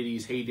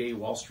 1980s heyday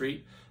Wall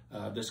Street,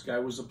 this guy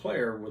was a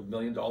player with $1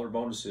 million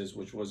bonuses,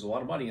 which was a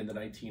lot of money in the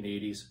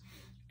 1980s.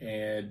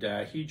 And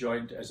he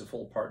joined as a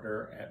full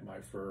partner at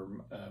my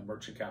firm,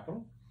 Merchant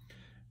Capital.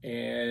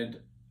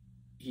 And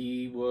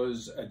he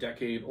was a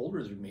decade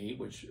older than me,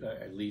 which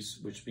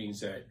means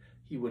that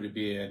he would have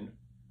been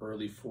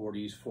early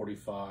 40s,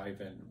 45,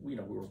 and you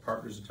know, we were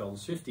partners until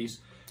his 50s.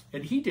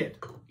 And he did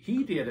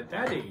at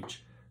that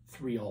age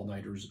 3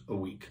 all-nighters a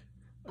week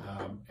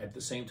at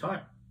the same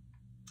time.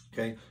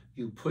 Okay,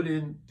 you put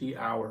in the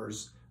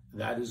hours.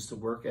 That is the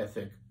work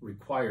ethic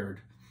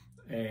required,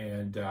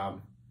 and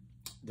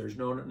there's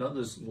none of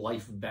this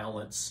life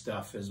balance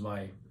stuff, as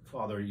my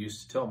father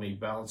used to tell me.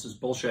 Balance is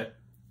bullshit,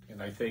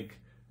 and I think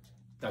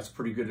that's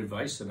pretty good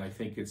advice, and I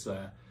think it's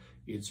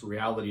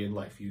reality in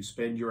life. You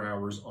spend your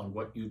hours on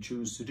what you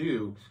choose to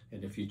do,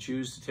 and if you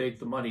choose to take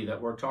the money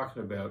that we're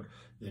talking about,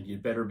 then you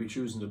better be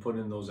choosing to put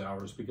in those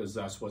hours, because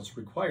that's what's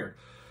required.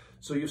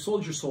 So you've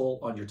sold your soul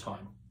on your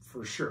time,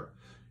 for sure.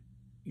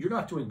 You're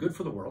not doing good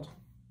for the world,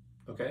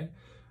 okay?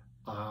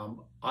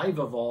 I've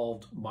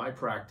evolved my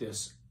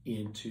practice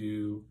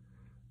into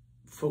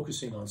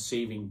focusing on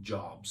saving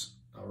jobs,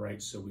 all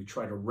right? So we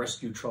try to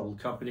rescue troubled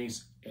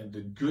companies, and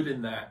the good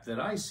in that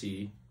I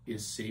see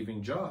is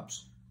saving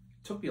jobs.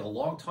 It took me a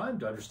long time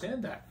to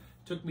understand that.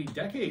 It took me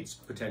decades,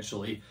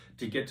 potentially,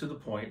 to get to the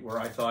point where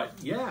I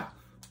thought, yeah,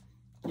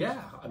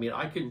 I mean,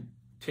 I can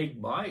take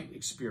my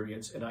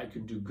experience and I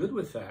can do good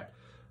with that.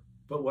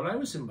 But when I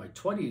was in my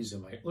 20s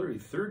and my early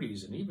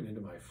 30s and even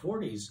into my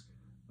 40s,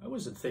 I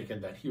wasn't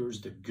thinking that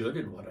here's the good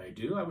in what I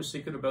do. I was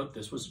thinking about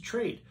this was a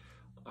trade.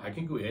 I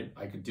can go in,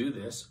 I can do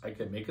this, I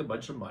can make a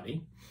bunch of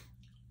money,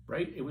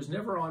 right? It was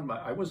never on my,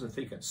 I wasn't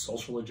thinking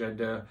social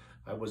agenda.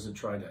 I wasn't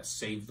trying to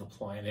save the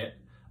planet.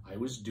 I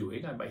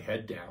had my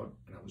head down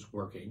and I was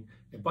working.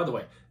 And by the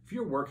way, if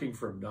you're working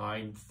from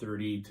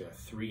 9:30 to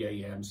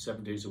 3 a.m.,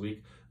 7 days a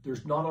week,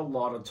 there's not a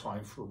lot of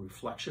time for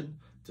reflection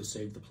to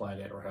save the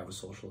planet or have a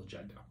social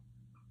agenda.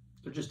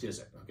 There just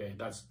isn't, okay?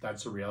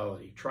 That's a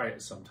reality. Try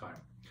it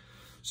sometime.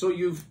 So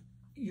you've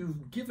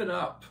given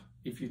up,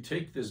 if you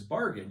take this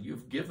bargain,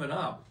 you've given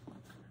up,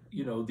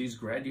 you know, these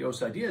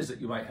grandiose ideas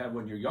that you might have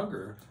when you're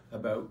younger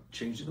about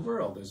changing the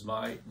world, as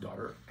my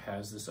daughter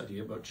has this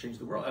idea about changing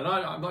the world. And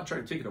I'm not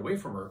trying to take it away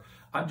from her.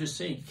 I'm just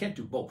saying you can't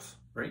do both,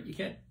 right? You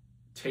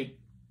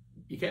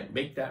can't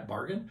make that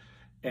bargain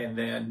and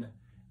then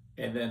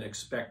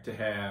expect to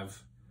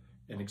have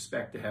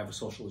a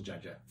social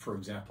agenda, for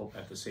example,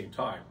 at the same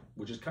time,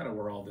 which is kind of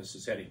where all this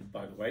is heading,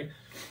 by the way.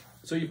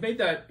 So you've made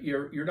that,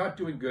 you're not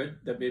doing good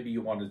that maybe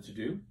you wanted to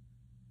do.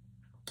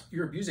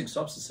 You're abusing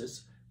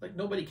substances. Like,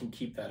 nobody can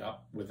keep that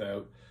up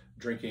without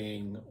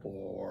drinking,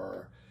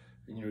 or,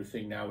 you know, the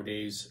thing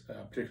nowadays,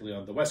 particularly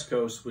on the West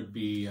Coast, would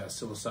be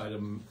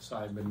psilocybin,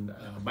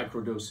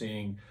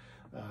 microdosing,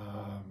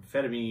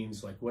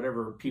 amphetamines, like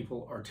whatever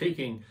people are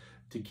taking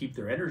to keep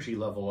their energy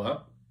level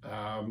up.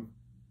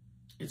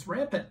 It's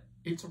rampant.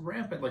 It's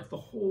rampant. Like the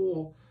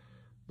whole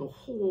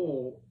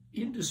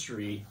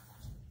industry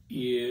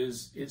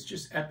it's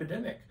just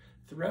epidemic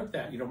throughout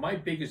that. You know, my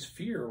biggest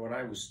fear when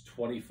I was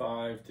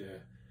 25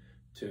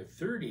 to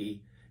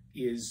 30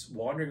 is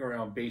wandering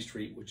around Bay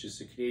Street, which is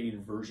the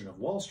Canadian version of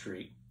Wall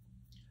Street,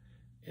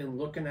 and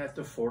looking at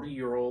the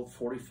 40-year-old,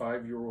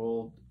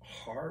 45-year-old,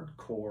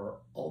 hardcore,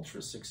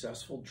 ultra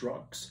successful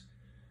drunks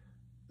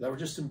that were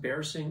just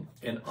embarrassing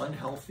and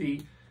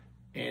unhealthy,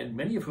 and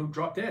many of whom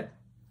dropped dead.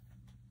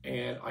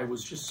 And I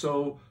was just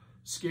so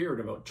scared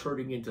about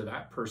turning into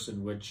that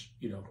person, which,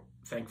 you know,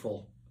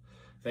 thankfully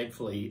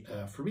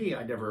for me,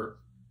 I never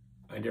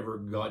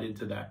got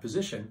into that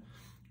position.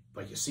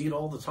 But you see it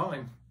all the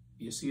time.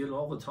 You see it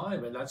all the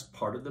time, and that's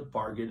part of the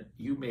bargain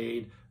you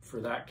made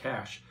for that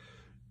cash.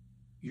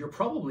 You're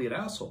probably an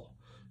asshole.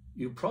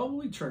 You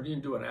probably turned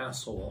into an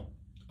asshole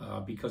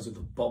because of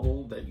the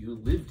bubble that you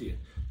lived in.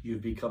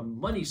 You've become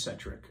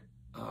money-centric.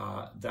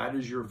 That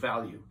is your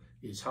value,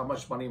 is how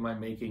much money am I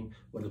making?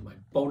 What is my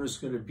bonus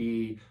going to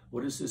be?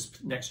 What is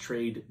this next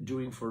trade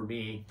doing for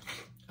me?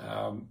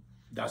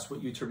 That's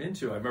what you turn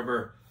into.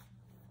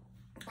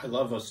 I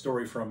love a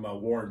story from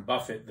Warren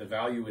Buffett, the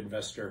value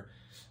investor,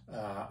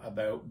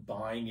 about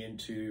buying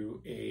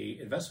into a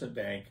investment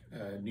bank,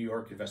 New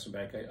York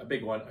investment bank, a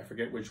big one, I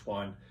forget which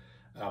one,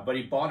 but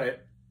he bought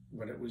it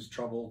when it was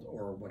troubled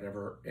or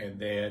whatever, and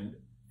then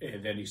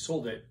he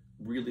sold it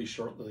really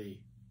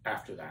shortly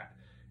after that.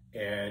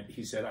 And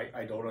he said,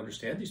 I don't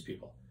understand these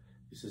people.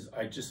 He says,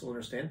 I just don't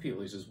understand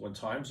people. He says, when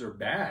times are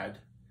bad,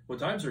 when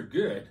times are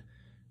good,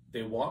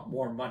 they want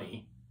more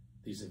money.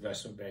 These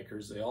investment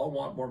bankers, they all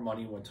want more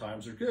money when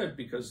times are good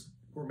because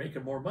we're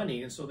making more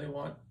money, and so they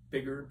want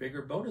bigger and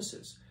bigger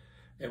bonuses.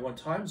 And when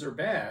times are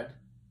bad,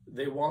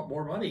 they want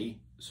more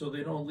money so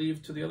they don't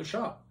leave to the other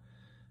shop,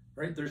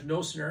 right? There's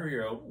no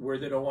scenario where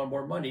they don't want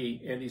more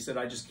money. And he said,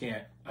 I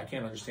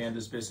can't understand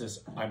this business.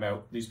 I'm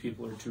out. These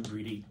people are too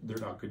greedy. They're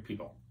not good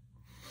people.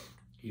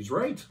 He's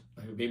right.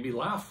 It made me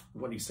laugh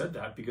when he said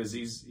that, because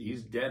he's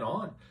dead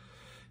on.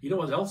 You know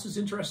what else is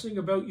interesting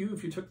about you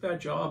if you took that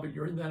job and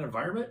you're in that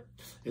environment?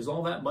 Is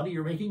all that money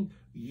you're making,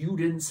 you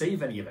didn't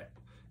save any of it.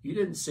 You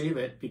didn't save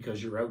it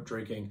because you're out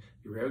drinking,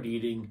 you're out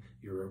eating,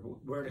 you're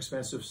wearing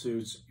expensive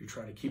suits, you're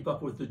trying to keep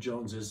up with the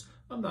Joneses.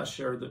 I'm not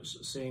sure that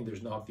saying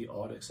there's not the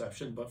odd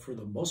exception, but for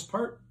the most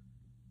part,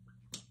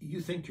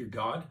 you think you're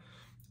God.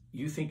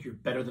 You think you're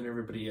better than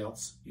everybody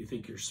else. You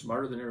think you're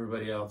smarter than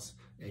everybody else,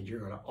 and you're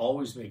going to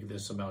always make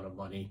this amount of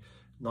money.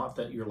 Not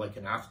that you're like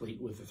an athlete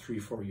with a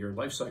 3-4 year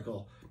life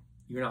cycle.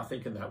 You're not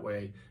thinking that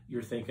way.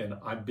 You're thinking,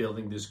 I'm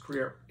building this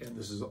career, and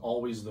this is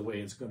always the way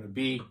it's going to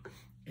be.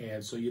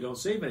 And so you don't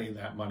save any of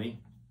that money.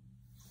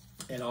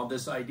 And on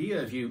this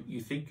idea, if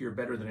you think you're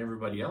better than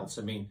everybody else,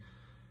 I mean,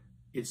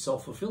 it's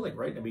self-fulfilling,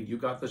 right? I mean, you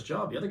got this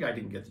job. The other guy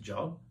didn't get the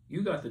job.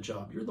 You got the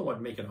job. You're the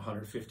one making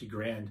 150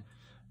 grand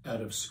out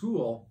of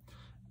school.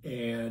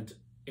 And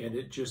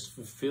it just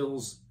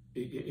fulfills,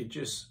 it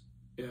just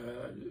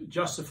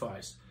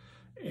justifies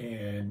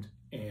and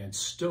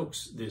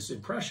stokes this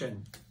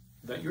impression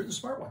that you're the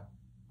smart one,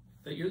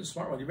 You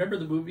remember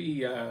the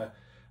movie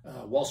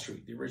Wall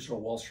Street, the original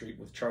Wall Street,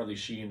 with Charlie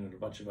Sheen and a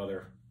bunch of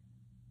other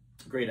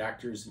great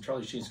actors, and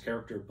Charlie Sheen's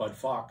character, Bud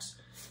Fox,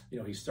 you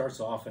know, he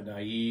starts off a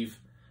naive,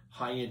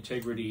 high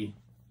integrity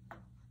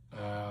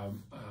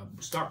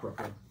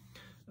stockbroker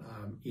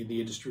in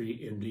the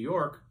industry in New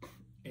York,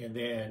 and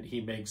then he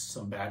makes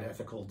some bad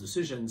ethical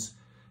decisions,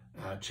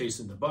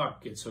 chasing the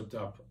buck, gets hooked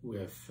up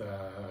with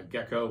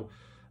Gecko,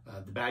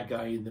 the bad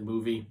guy in the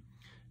movie.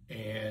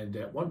 And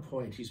at one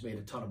point, he's made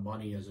a ton of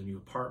money as a new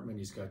apartment.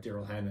 He's got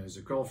Daryl Hannah as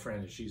a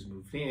girlfriend, and she's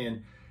moved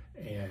in.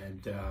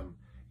 And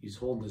he's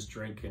holding his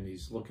drink, and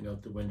he's looking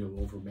out the window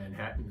over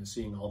Manhattan and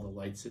seeing all the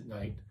lights at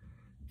night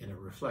in a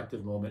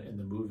reflective moment in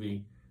the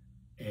movie.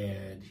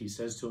 And he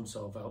says to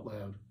himself out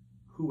loud,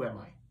 who am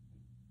I?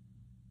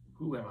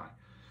 Who am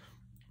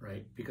I?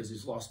 Right? Because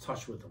he's lost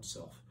touch with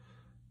himself.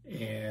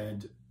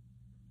 And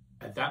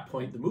at that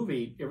point in the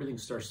movie, everything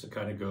starts to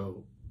kind of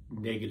go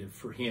negative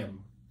for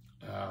him,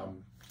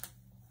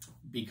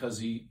 because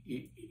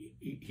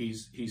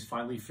he's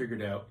finally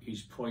figured out,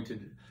 he's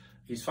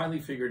finally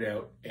figured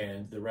out,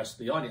 and the rest of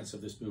the audience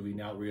of this movie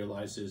now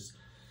realizes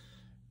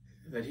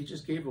that he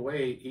gave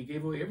away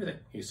everything.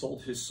 He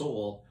sold his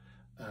soul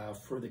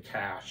for the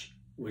cash,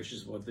 which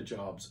is what the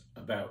job's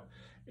about.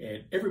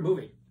 And every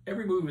movie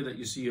that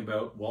you see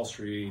about Wall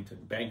Street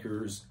and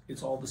bankers,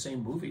 it's all the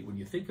same movie. When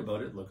you think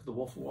about it, look at The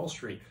Wolf of Wall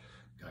Street.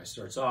 Guy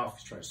starts off,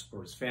 he's trying to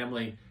support his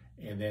family,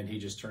 and then he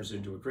just turns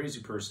into a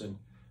crazy person,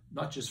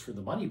 not just for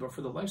the money, but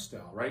for the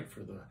lifestyle, right?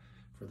 For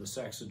the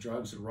sex and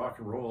drugs and rock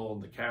and roll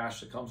and the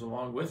cash that comes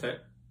along with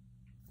it.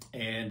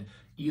 And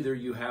either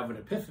you have an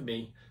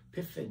epiphany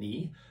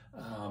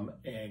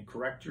and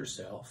correct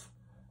yourself,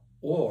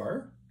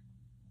 or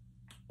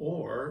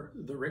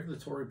the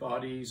regulatory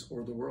bodies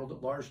or the world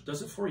at large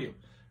does it for you,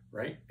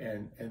 right?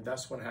 And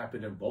that's what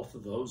happened in both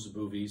of those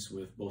movies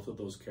with both of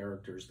those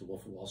characters, The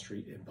Wolf of Wall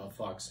Street and Bob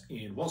Fox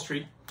in Wall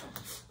Street.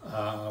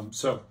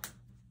 So,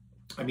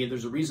 I mean,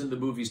 there's a reason the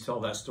movies tell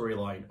that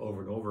storyline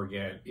over and over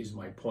again, is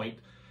my point.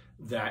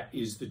 That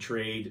is the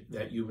trade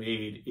that you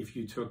made if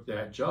you took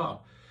that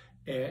job.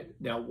 And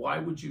now, why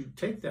would you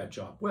take that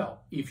job?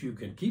 Well, if you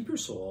can keep your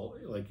soul,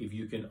 like if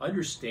you can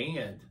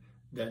understand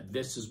that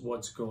this is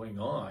what's going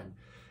on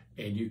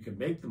and you can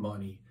make the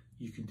money,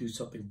 you can do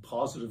something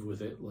positive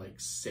with it, like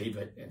save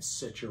it and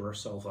set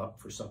yourself up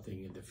for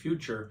something in the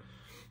future.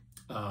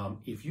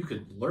 If you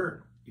can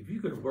learn, if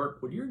you can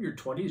work, when you're in your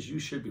 20s, you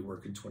should be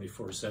working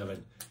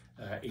 24/7,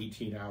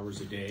 18 hours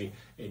a day.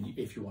 And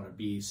if you want to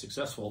be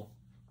successful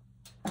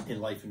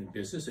in life and in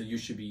business, and you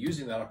should be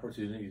using that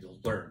opportunity to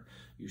learn.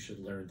 You should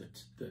learn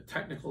the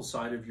technical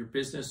side of your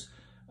business.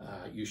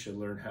 You should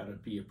learn how to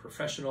be a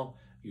professional.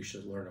 You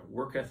should learn a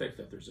work ethic,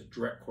 that there's a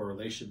direct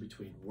correlation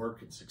between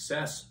work and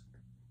success,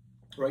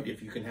 right?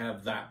 If you can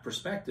have that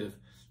perspective,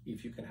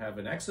 if you can have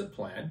an exit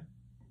plan,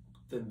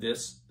 then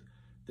this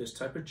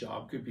type of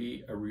job could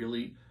be a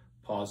really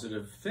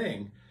positive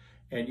thing.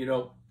 And you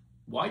know,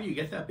 why do you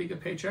get that big a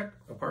paycheck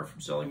apart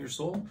from selling your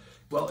soul?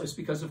 Well, it's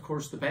because, of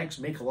course, the banks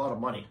make a lot of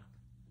money.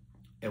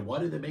 And why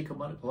do they make a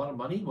lot of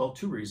money? Well,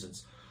 two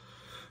reasons.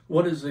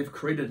 One is they've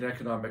created an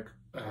economic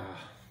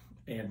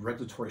and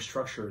regulatory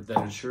structure that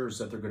ensures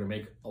that they're going to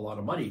make a lot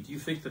of money. Do you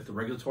think that the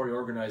regulatory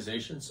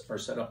organizations are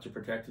set up to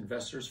protect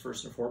investors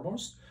first and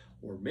foremost?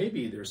 Or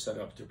maybe they're set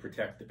up to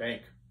protect the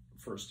bank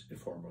first and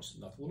foremost,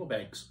 not the little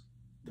banks,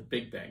 the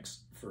big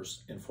banks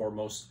first and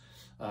foremost,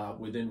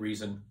 within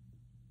reason.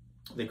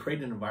 They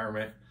create an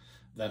environment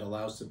that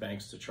allows the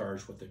banks to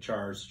charge what they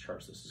charge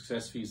the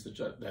success fees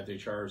that they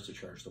charge, to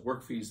charge the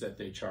work fees that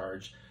they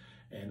charge,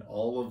 and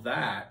all of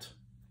that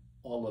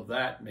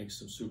makes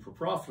them super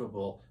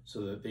profitable, so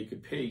that they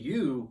could pay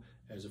you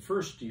as a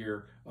first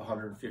year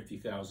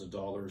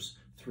 $150,000,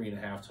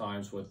 3.5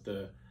 times what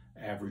the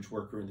average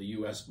worker in the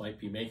US might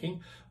be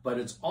making. But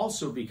it's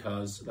also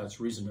because, that's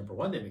reason number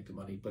one, they make the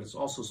money, but it's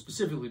also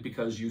specifically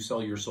because you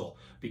sell your soul,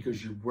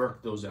 because you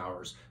work those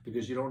hours,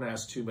 because you don't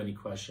ask too many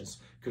questions,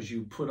 because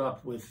you put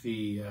up with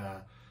the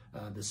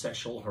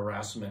sexual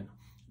harassment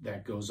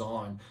that goes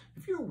on.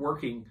 If you're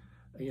working,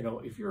 you know,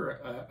 if you're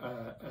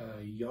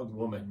a young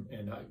woman,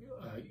 and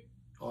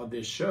on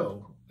this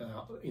show,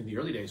 in the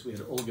early days, we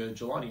had Olga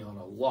Jelani on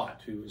a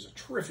lot, who is a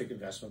terrific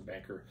investment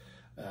banker,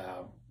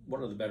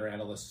 one of the better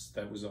analysts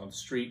that was on the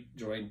street,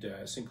 joined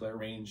Sinclair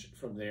Range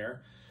from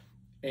there.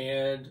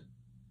 And,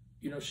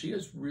 you know, she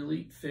has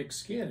really thick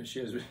skin, and she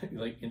has,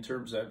 like, in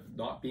terms of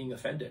not being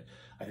offended.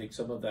 I think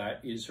some of that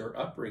is her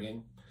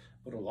upbringing,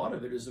 but a lot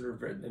of it is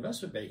her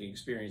investment banking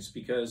experience,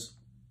 because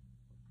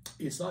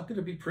it's not going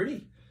to be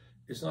pretty.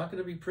 It's not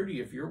going to be pretty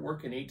if you're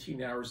working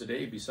 18 hours a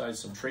day, besides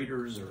some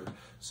traders or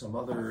some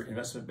other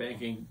investment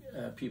banking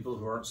people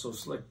who aren't so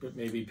slick, but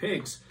maybe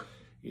pigs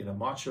in a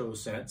macho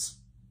sense.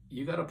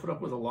 You got to put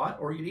up with a lot,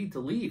 or you need to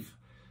leave.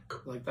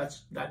 Like,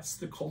 that's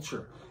the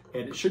culture,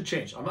 and it should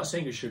change. I'm not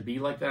saying it should be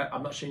like that.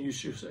 I'm not saying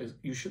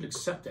you should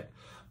accept it.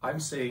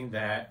 I'm saying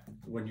that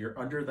when you're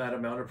under that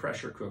amount of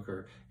pressure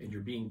cooker and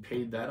you're being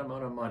paid that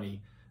amount of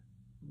money,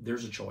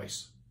 there's a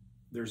choice.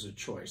 There's a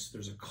choice.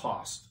 There's a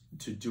cost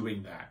to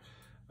doing that.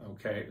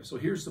 Okay, so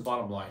here's the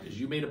bottom line: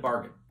 is you made a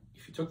bargain.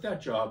 If you took that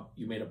job,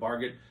 you made a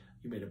bargain.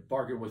 You made a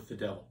bargain with the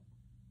devil.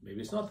 Maybe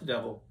it's not the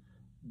devil,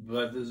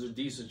 but there's a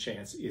decent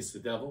chance it's the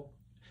devil.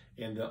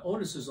 And the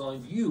onus is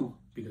on you,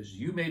 because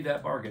you made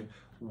that bargain.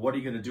 What are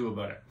you going to do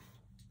about it?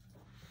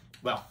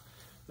 Well,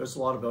 there's a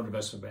lot about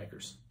investment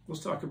bankers.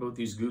 Let's talk about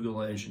these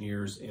Google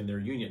engineers and their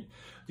union. Do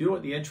you know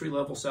what the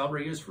entry-level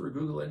salary is for a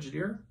Google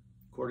engineer?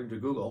 According to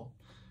Google,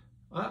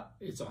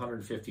 it's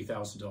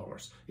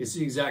 $150,000. It's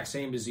the exact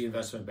same as the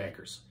investment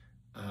bankers,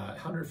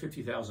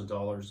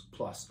 $150,000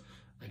 plus.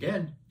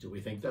 Again, do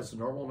we think that's a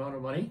normal amount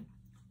of money?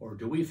 Or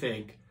do we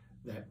think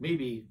that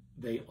maybe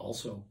they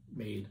also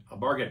made a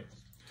bargain?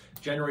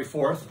 January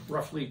 4th,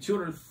 roughly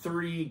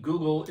 230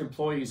 Google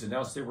employees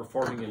announced they were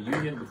forming a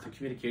union with the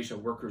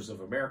Communication Workers of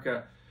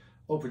America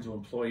open to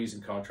employees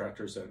and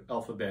contractors at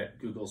Alphabet,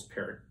 Google's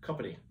parent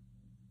company.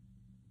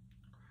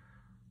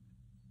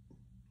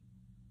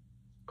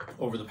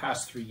 Over the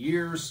past 3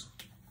 years,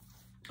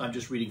 I'm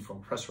just reading from a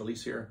press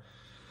release here,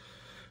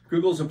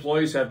 Google's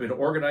employees have been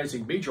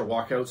organizing major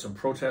walkouts and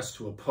protests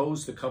to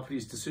oppose the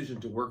company's decision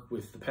to work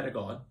with the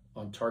Pentagon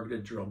on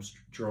targeted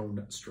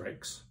drone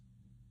strikes,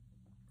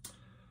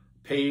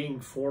 paying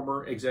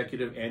former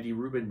executive Andy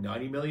Rubin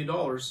 $90 million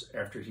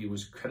after he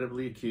was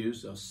credibly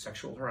accused of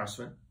sexual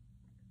harassment,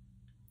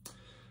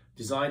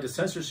 designed a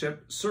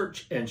censorship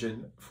search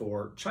engine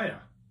for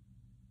China.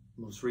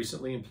 Most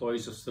recently,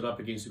 employees have stood up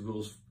against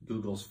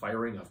Google's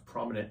firing of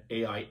prominent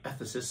AI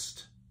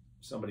ethicist,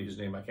 somebody whose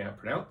name I can't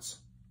pronounce.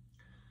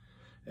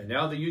 And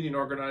now the union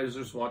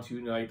organizers want to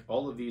unite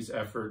all of these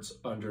efforts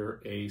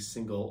under a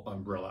single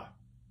umbrella.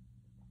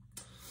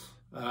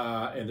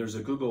 And there's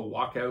a Google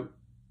walkout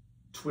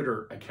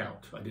Twitter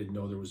account. I didn't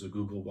know there was a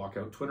Google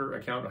walkout Twitter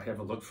account. I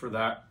haven't looked for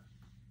that.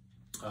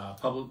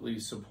 Publicly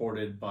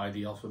supported by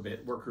the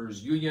Alphabet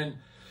Workers Union.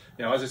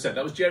 Now, as I said,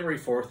 that was January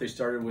 4th. They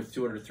started with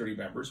 230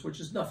 members, which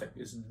is nothing.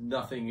 It's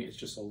nothing. It's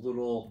just a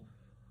little,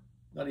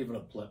 not even a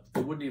blip.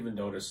 They wouldn't even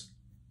notice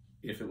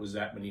if it was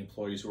that many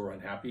employees who are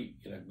unhappy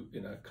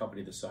in a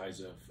company the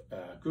size of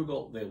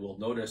Google. They will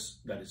notice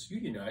that it's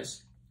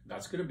unionized.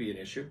 That's going to be an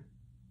issue.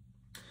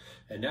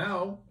 And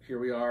now, here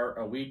we are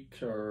a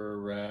week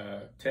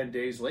or 10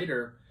 days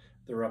later,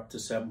 they're up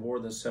to more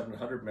than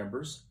 700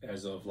 members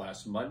as of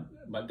last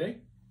Monday.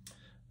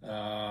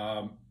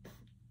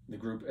 The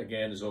group,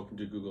 again, is open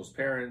to Google's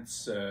parent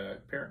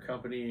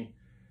company,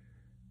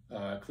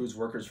 includes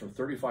workers from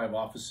 35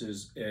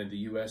 offices in the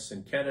US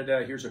and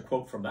Canada. Here's a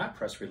quote from that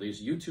press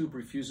release. YouTube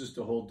refuses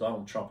to hold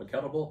Donald Trump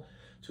accountable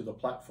to the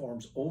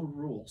platform's own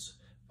rules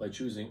by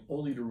choosing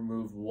only to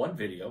remove one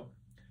video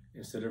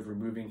instead of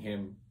removing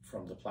him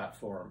from the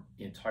platform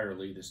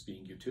entirely, this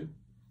being YouTube.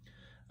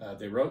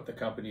 They wrote the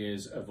company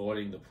is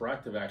avoiding the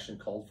proactive action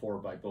called for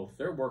by both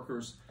their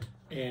workers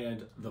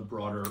and the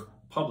broader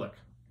public.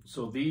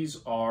 So these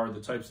are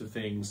the types of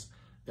things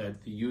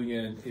that the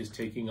union is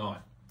taking on.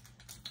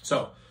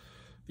 So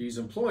these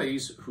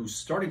employees whose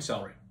starting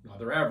salary, not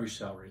their average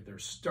salary, their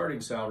starting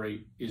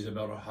salary is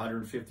about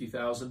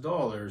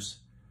 $150,000,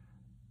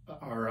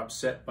 are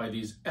upset by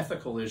these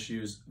ethical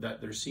issues that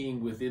they're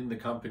seeing within the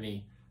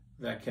company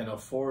that can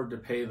afford to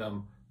pay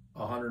them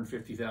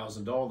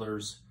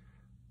 $150,000,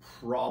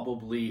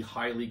 probably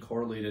highly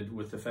correlated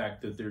with the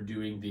fact that they're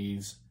doing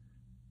these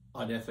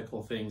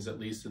unethical things, at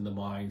least in the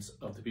minds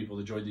of the people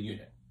that joined the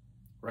union,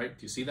 right?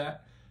 Do you see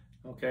that?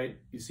 Okay,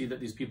 you see that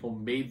these people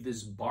made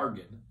this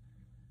bargain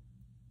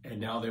and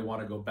now they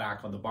want to go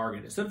back on the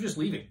bargain. Instead of just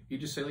leaving, you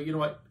just say, like, you know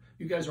what,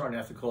 you guys are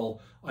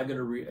unethical. I'm going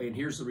to, and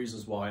here's the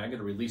reasons why. I'm going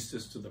to release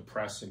this to the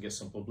press and get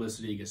some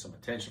publicity, get some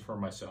attention for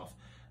myself,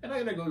 and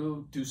I'm going to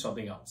go do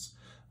something else.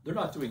 They're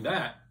not doing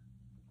that.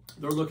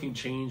 They're looking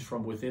change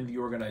from within the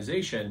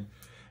organization,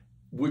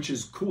 which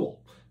is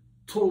cool,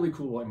 totally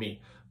cool by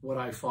me. What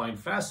I find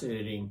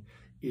fascinating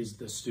is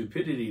the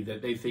stupidity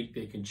that they think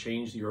they can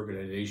change the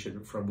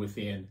organization from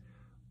within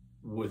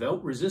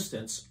without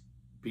resistance,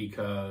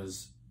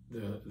 because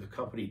the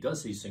company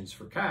does these things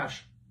for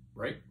cash,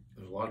 right?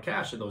 There's a lot of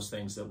cash in those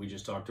things that we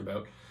just talked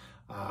about.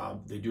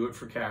 They do it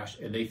for cash,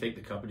 and they think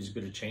the company's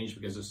going to change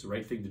because it's the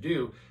right thing to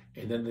do.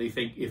 And then they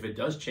think if it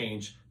does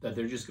change, that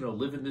they're just going to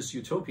live in this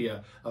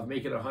utopia of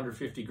making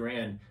 150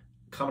 grand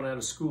coming out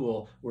of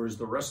school, whereas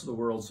the rest of the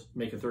world's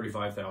making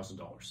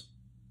 $35,000.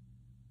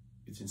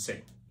 It's insane.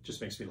 It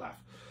just makes me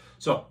laugh.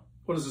 So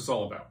what is this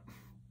all about?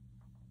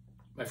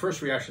 My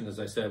first reaction, as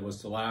I said,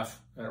 was to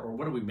laugh. Or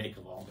what do we make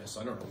of all this?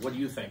 I don't know. What do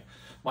you think?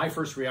 My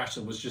first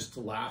reaction was just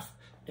to laugh.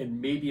 And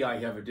maybe I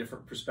have a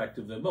different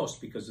perspective than most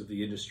because of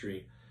the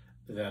industry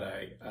that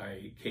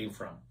I came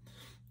from.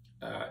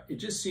 It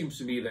just seems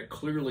to me that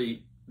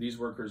clearly these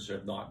workers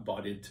have not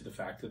bought into the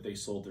fact that they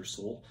sold their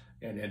soul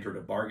and entered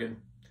a bargain.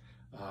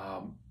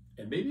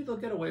 And maybe they'll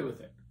get away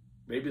with it.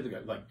 Maybe they'll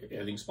get, like,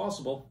 anything's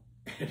possible.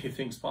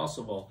 Anything's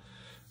possible.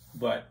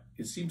 But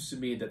it seems to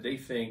me that they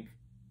think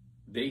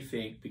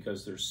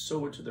because they're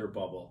so into their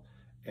bubble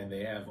and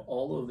they have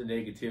all of the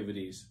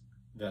negativities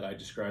that I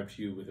described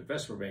to you with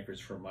investment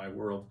bankers from my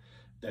world,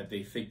 that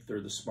they think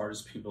they're the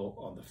smartest people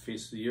on the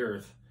face of the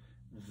earth.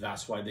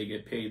 That's why they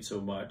get paid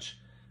so much,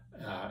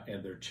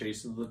 and they're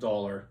chasing the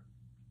dollar,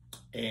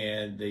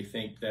 and they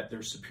think that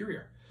they're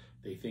superior.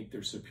 They think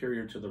they're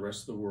superior to the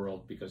rest of the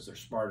world because they're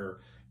smarter,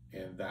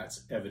 and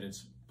that's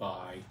evidenced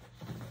by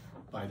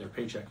their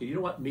paycheck. And you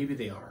know what? Maybe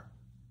they are.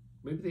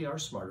 Maybe they are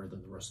smarter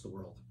than the rest of the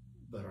world,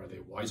 but are they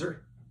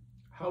wiser?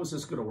 How is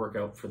this going to work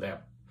out for them?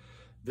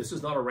 This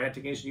is not a rant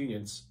against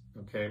unions,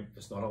 okay?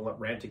 It's not a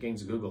rant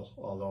against Google,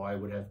 although I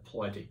would have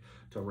plenty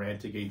to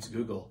rant against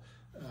Google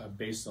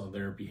based on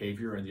their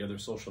behavior and the other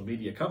social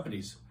media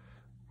companies.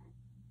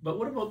 But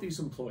what about these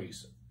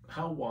employees?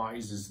 How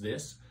wise is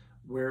this?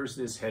 Where is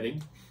this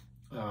heading?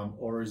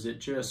 Or is it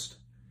just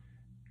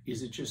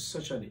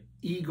such an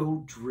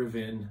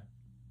ego-driven,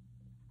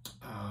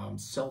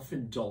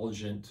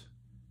 self-indulgent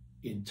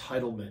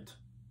entitlement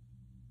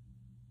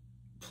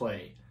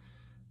play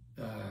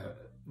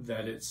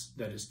that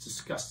it's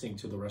disgusting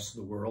to the rest of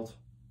the world.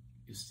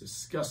 It's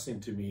disgusting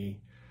to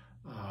me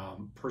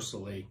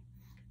personally,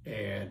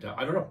 and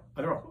I don't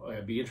know.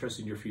 I'd be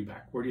interested in your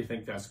feedback. Where do you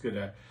think that's going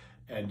to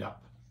end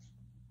up?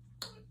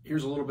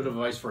 Here's a little bit of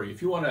advice for you.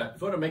 If you want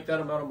to make that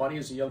amount of money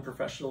as a young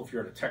professional, if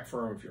you're at a tech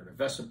firm, if you're an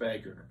investment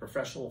bank, you're in a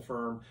professional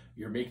firm,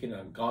 you're making an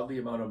ungodly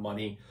amount of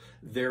money,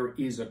 there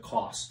is a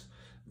cost.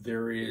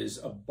 There is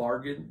a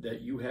bargain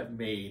that you have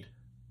made.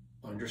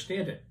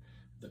 Understand it.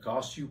 The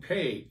cost you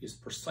pay is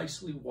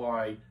precisely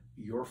why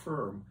your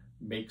firm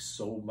makes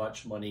so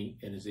much money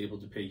and is able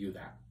to pay you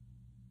that.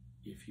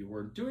 If you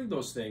weren't doing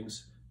those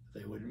things,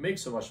 they wouldn't make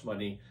so much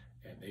money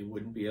and they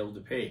wouldn't be able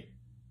to pay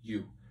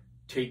you.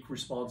 Take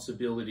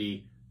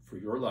responsibility for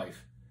your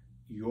life,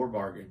 your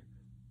bargain.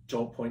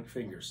 Don't point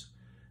fingers.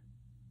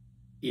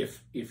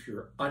 If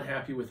you're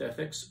unhappy with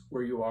ethics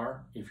where you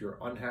are, if you're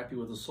unhappy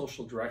with the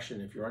social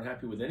direction, if you're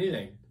unhappy with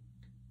anything,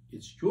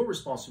 it's your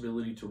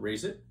responsibility to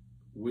raise it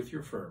with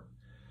your firm.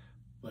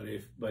 But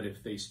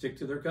if they stick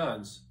to their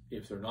guns,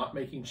 if they're not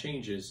making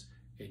changes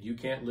and you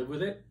can't live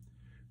with it,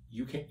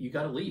 you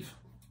got to leave.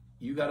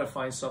 You got to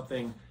find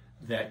something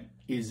that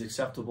is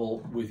acceptable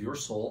with your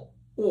soul,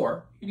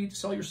 or you need to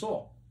sell your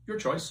soul. Your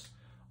choice.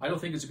 I don't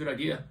think it's a good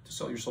idea to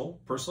sell your soul.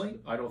 Personally,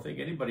 I don't think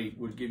anybody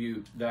would give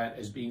you that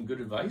as being good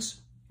advice.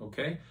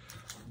 Okay,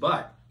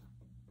 but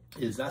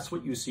that's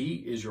what you see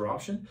is your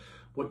option.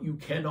 What you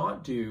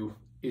cannot do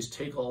is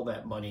take all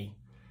that money,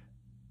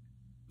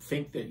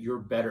 think that you're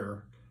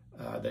better,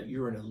 that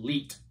you're an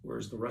elite,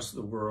 whereas the rest of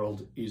the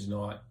world is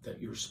not,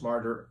 that you're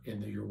smarter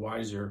and that you're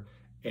wiser,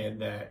 and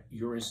that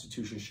your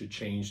institution should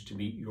change to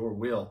meet your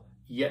will,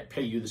 yet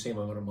pay you the same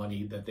amount of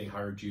money that they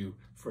hired you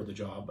for the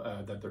job,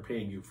 that they're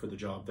paying you for the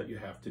job that you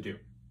have to do.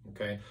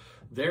 Okay,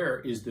 there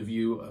is the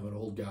view of an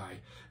old guy,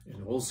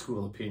 an old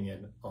school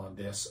opinion on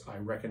this. I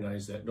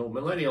recognize that no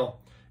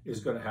millennial is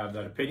going to have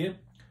that opinion.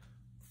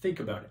 Think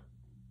about it.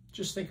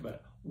 Just think about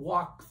it.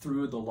 Walk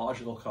through the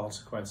logical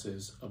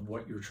consequences of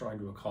what you're trying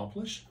to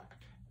accomplish,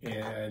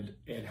 and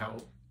how,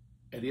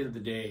 at the end of the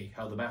day,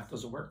 how the math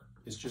doesn't work.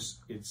 It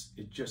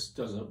just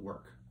doesn't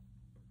work.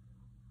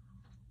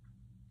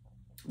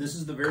 This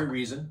is the very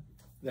reason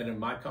that in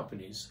my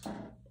companies,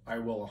 I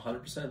will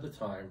 100% of the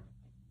time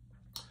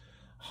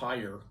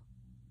hire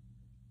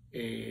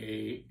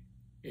a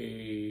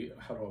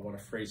how do I want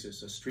to phrase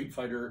this? A street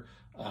fighter,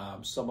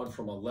 someone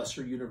from a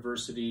lesser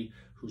university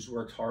who's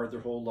worked hard their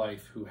whole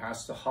life, who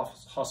has to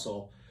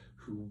hustle,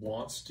 who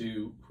wants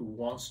to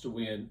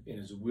win and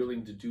is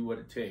willing to do what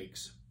it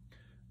takes,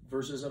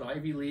 versus an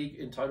Ivy League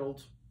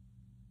entitled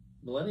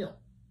millennial.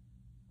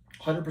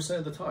 100%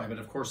 of the time. And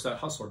of course that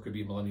hustler could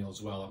be millennial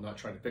as well. I'm not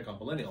trying to pick on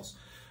millennials.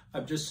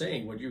 I'm just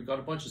saying, when you've got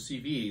a bunch of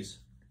CVs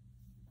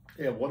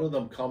and one of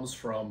them comes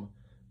from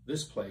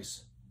this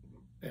place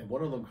and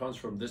one of them comes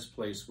from this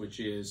place, which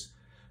is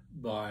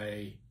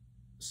by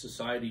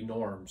society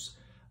norms,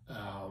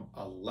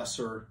 a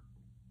lesser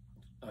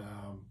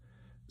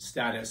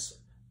status,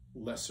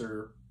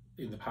 lesser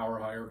in the power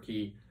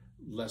hierarchy,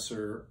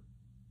 lesser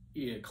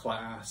in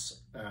class,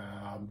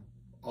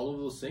 all of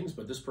those things,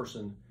 but this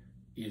person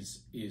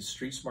is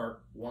street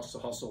smart, wants to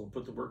hustle and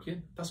put the work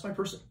in, that's my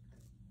person.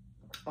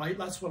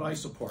 That's what I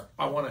support.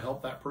 I want to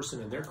help that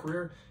person in their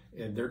career,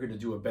 and they're going to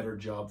do a better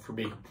job for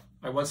me.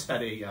 I once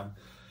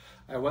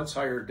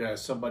hired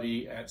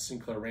somebody at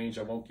Sinclair Range.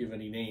 I won't give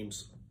any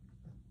names,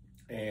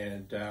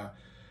 and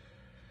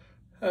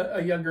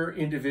a younger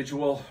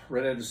individual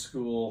right out of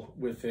school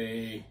with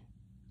a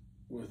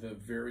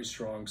very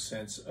strong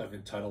sense of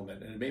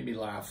entitlement, and it made me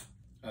laugh.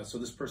 So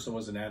this person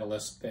was an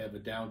analyst. They have a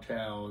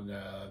downtown,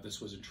 this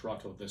was in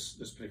Toronto, this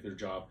particular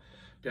job,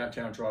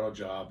 downtown Toronto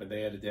job, and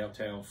they had a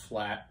downtown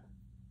flat,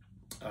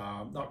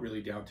 not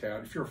really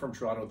downtown. If you're from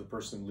Toronto, the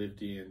person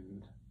lived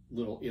in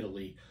Little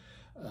Italy,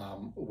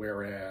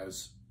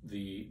 whereas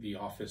the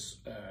office,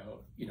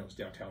 is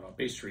downtown on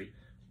Bay Street.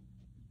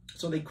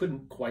 So they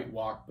couldn't quite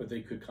walk, but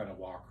they could kind of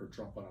walk or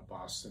jump on a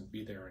bus and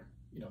be there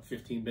in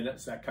 15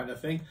 minutes, that kind of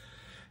thing.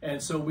 And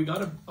so we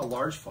got a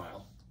large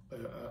file.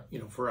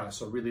 For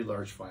us, a really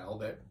large file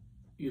that,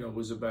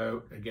 was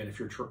about, again, if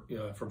you're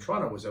from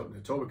Toronto, it was out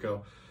in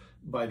Etobicoke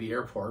by the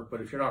airport.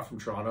 But if you're not from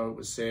Toronto, it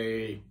was,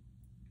 say,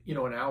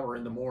 an hour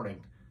in the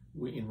morning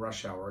in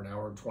rush hour, an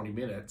hour and 20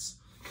 minutes,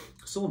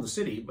 still in the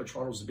city, but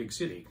Toronto's a big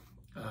city.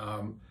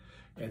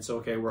 And so,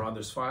 okay, we're on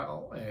this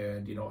file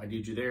and, I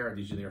need you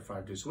there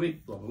 5 days a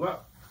week, blah, blah, blah.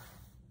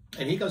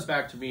 And he comes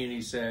back to me and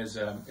he says,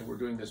 and we're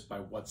doing this by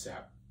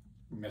WhatsApp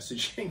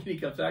messaging. And he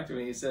comes back to me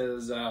and he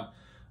says,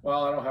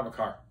 well, I don't have a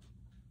car.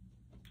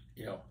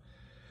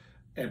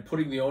 And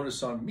putting the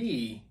onus on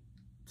me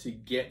to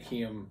get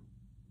him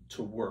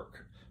to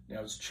work. Now,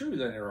 it's true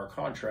that in our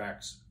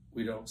contracts,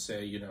 we don't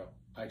say,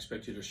 I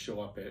expect you to show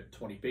up at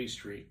 20 Bay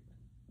Street.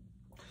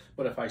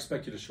 But if I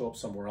expect you to show up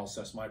somewhere else,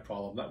 that's my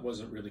problem. That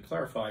wasn't really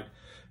clarified.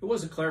 It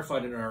wasn't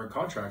clarified in our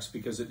contracts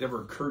because it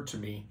never occurred to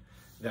me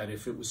that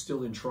if it was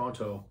still in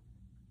Toronto,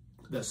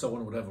 that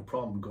someone would have a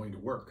problem going to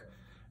work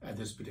at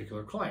this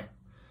particular client.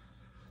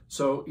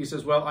 So he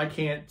says, well, I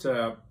can't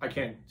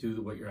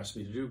do what you're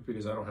asking me to do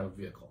because I don't have a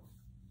vehicle.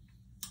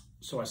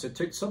 So I said,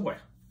 take the subway.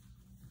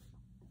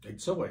 Take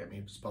the subway. I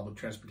mean, it's public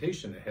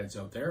transportation. It heads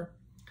out there.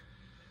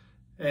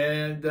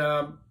 And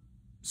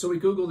so we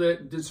Googled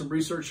it, did some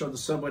research on the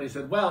subway. And he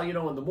said, well, you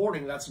know, in the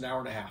morning, that's an hour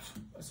and a half.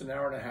 That's an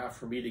hour and a half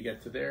for me to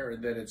get to there.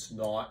 And then it's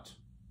not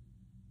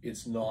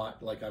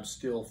like I'm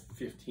still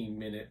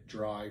 15-minute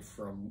drive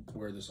from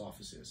where this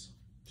office is.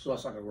 So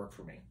that's not going to work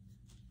for me.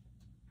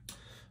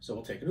 So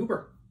we'll take an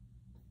Uber.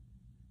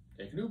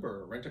 Take an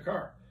Uber, rent a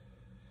car.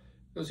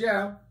 He goes,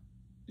 yeah.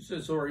 He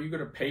says, so are you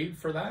going to pay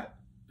for that?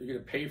 Are you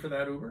going to pay for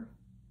that Uber?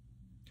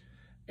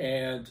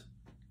 And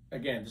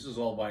again, this is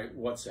all by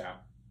WhatsApp.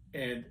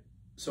 And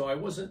so I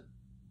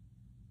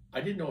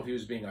didn't know if he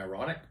was being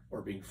ironic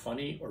or being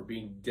funny or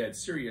being dead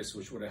serious,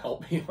 which would have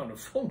helped me on a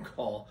phone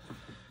call.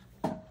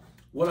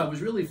 What I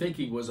was really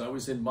thinking was I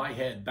was in my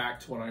head back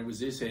to when I was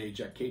his age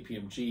at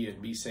KPMG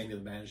and me saying to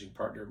the managing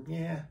partner,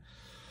 yeah,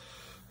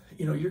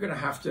 you know, you're going to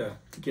have to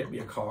get me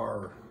a car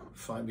or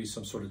find me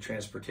some sort of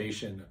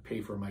transportation,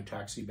 pay for my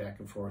taxi back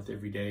and forth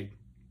every day.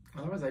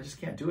 Otherwise, I just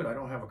can't do it. I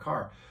don't have a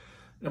car.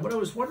 And what I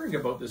was wondering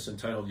about this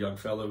entitled young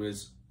fellow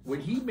is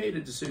when he made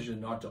a decision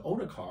not to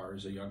own a car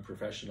as a young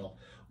professional,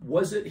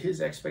 was it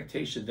his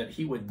expectation that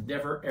he would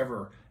never,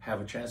 ever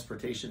have a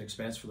transportation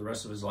expense for the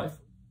rest of his life?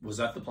 Was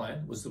that the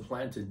plan? Was the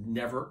plan to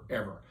never,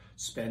 ever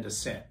spend a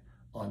cent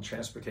on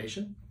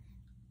transportation?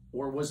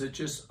 Or was it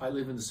just, I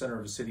live in the center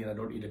of a city and I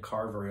don't need a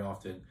car very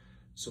often,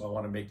 so I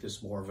want to make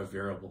this more of a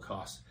variable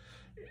cost?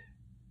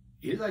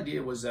 His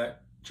idea was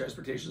that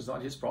transportation is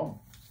not his problem.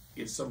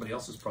 It's somebody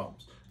else's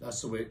problems.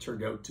 That's the way it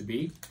turned out to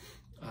be.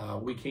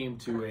 We came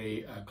to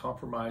a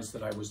compromise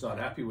that I was not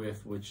happy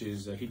with, which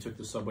is he took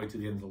the subway to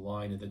the end of the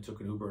line and then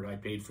took an Uber, and I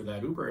paid for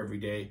that Uber every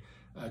day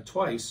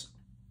twice.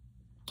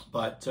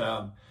 But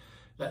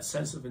that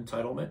sense of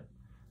entitlement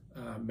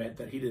meant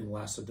that he didn't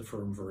last at the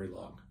firm very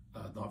long,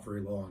 not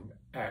very long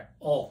at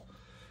all.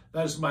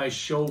 That is my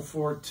show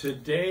for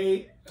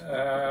today.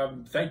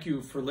 Thank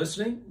you for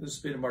listening. This has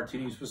been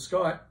Martinis with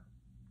Scott.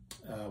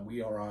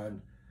 We are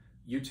on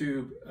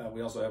YouTube.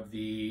 We also have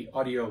the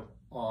audio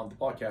on the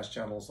podcast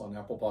channels on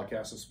Apple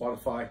Podcasts and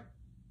Spotify.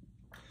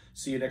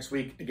 See you next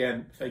week.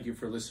 Again, thank you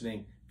for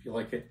listening. If you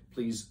like it,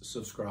 please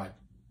subscribe.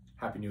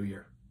 Happy New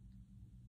Year.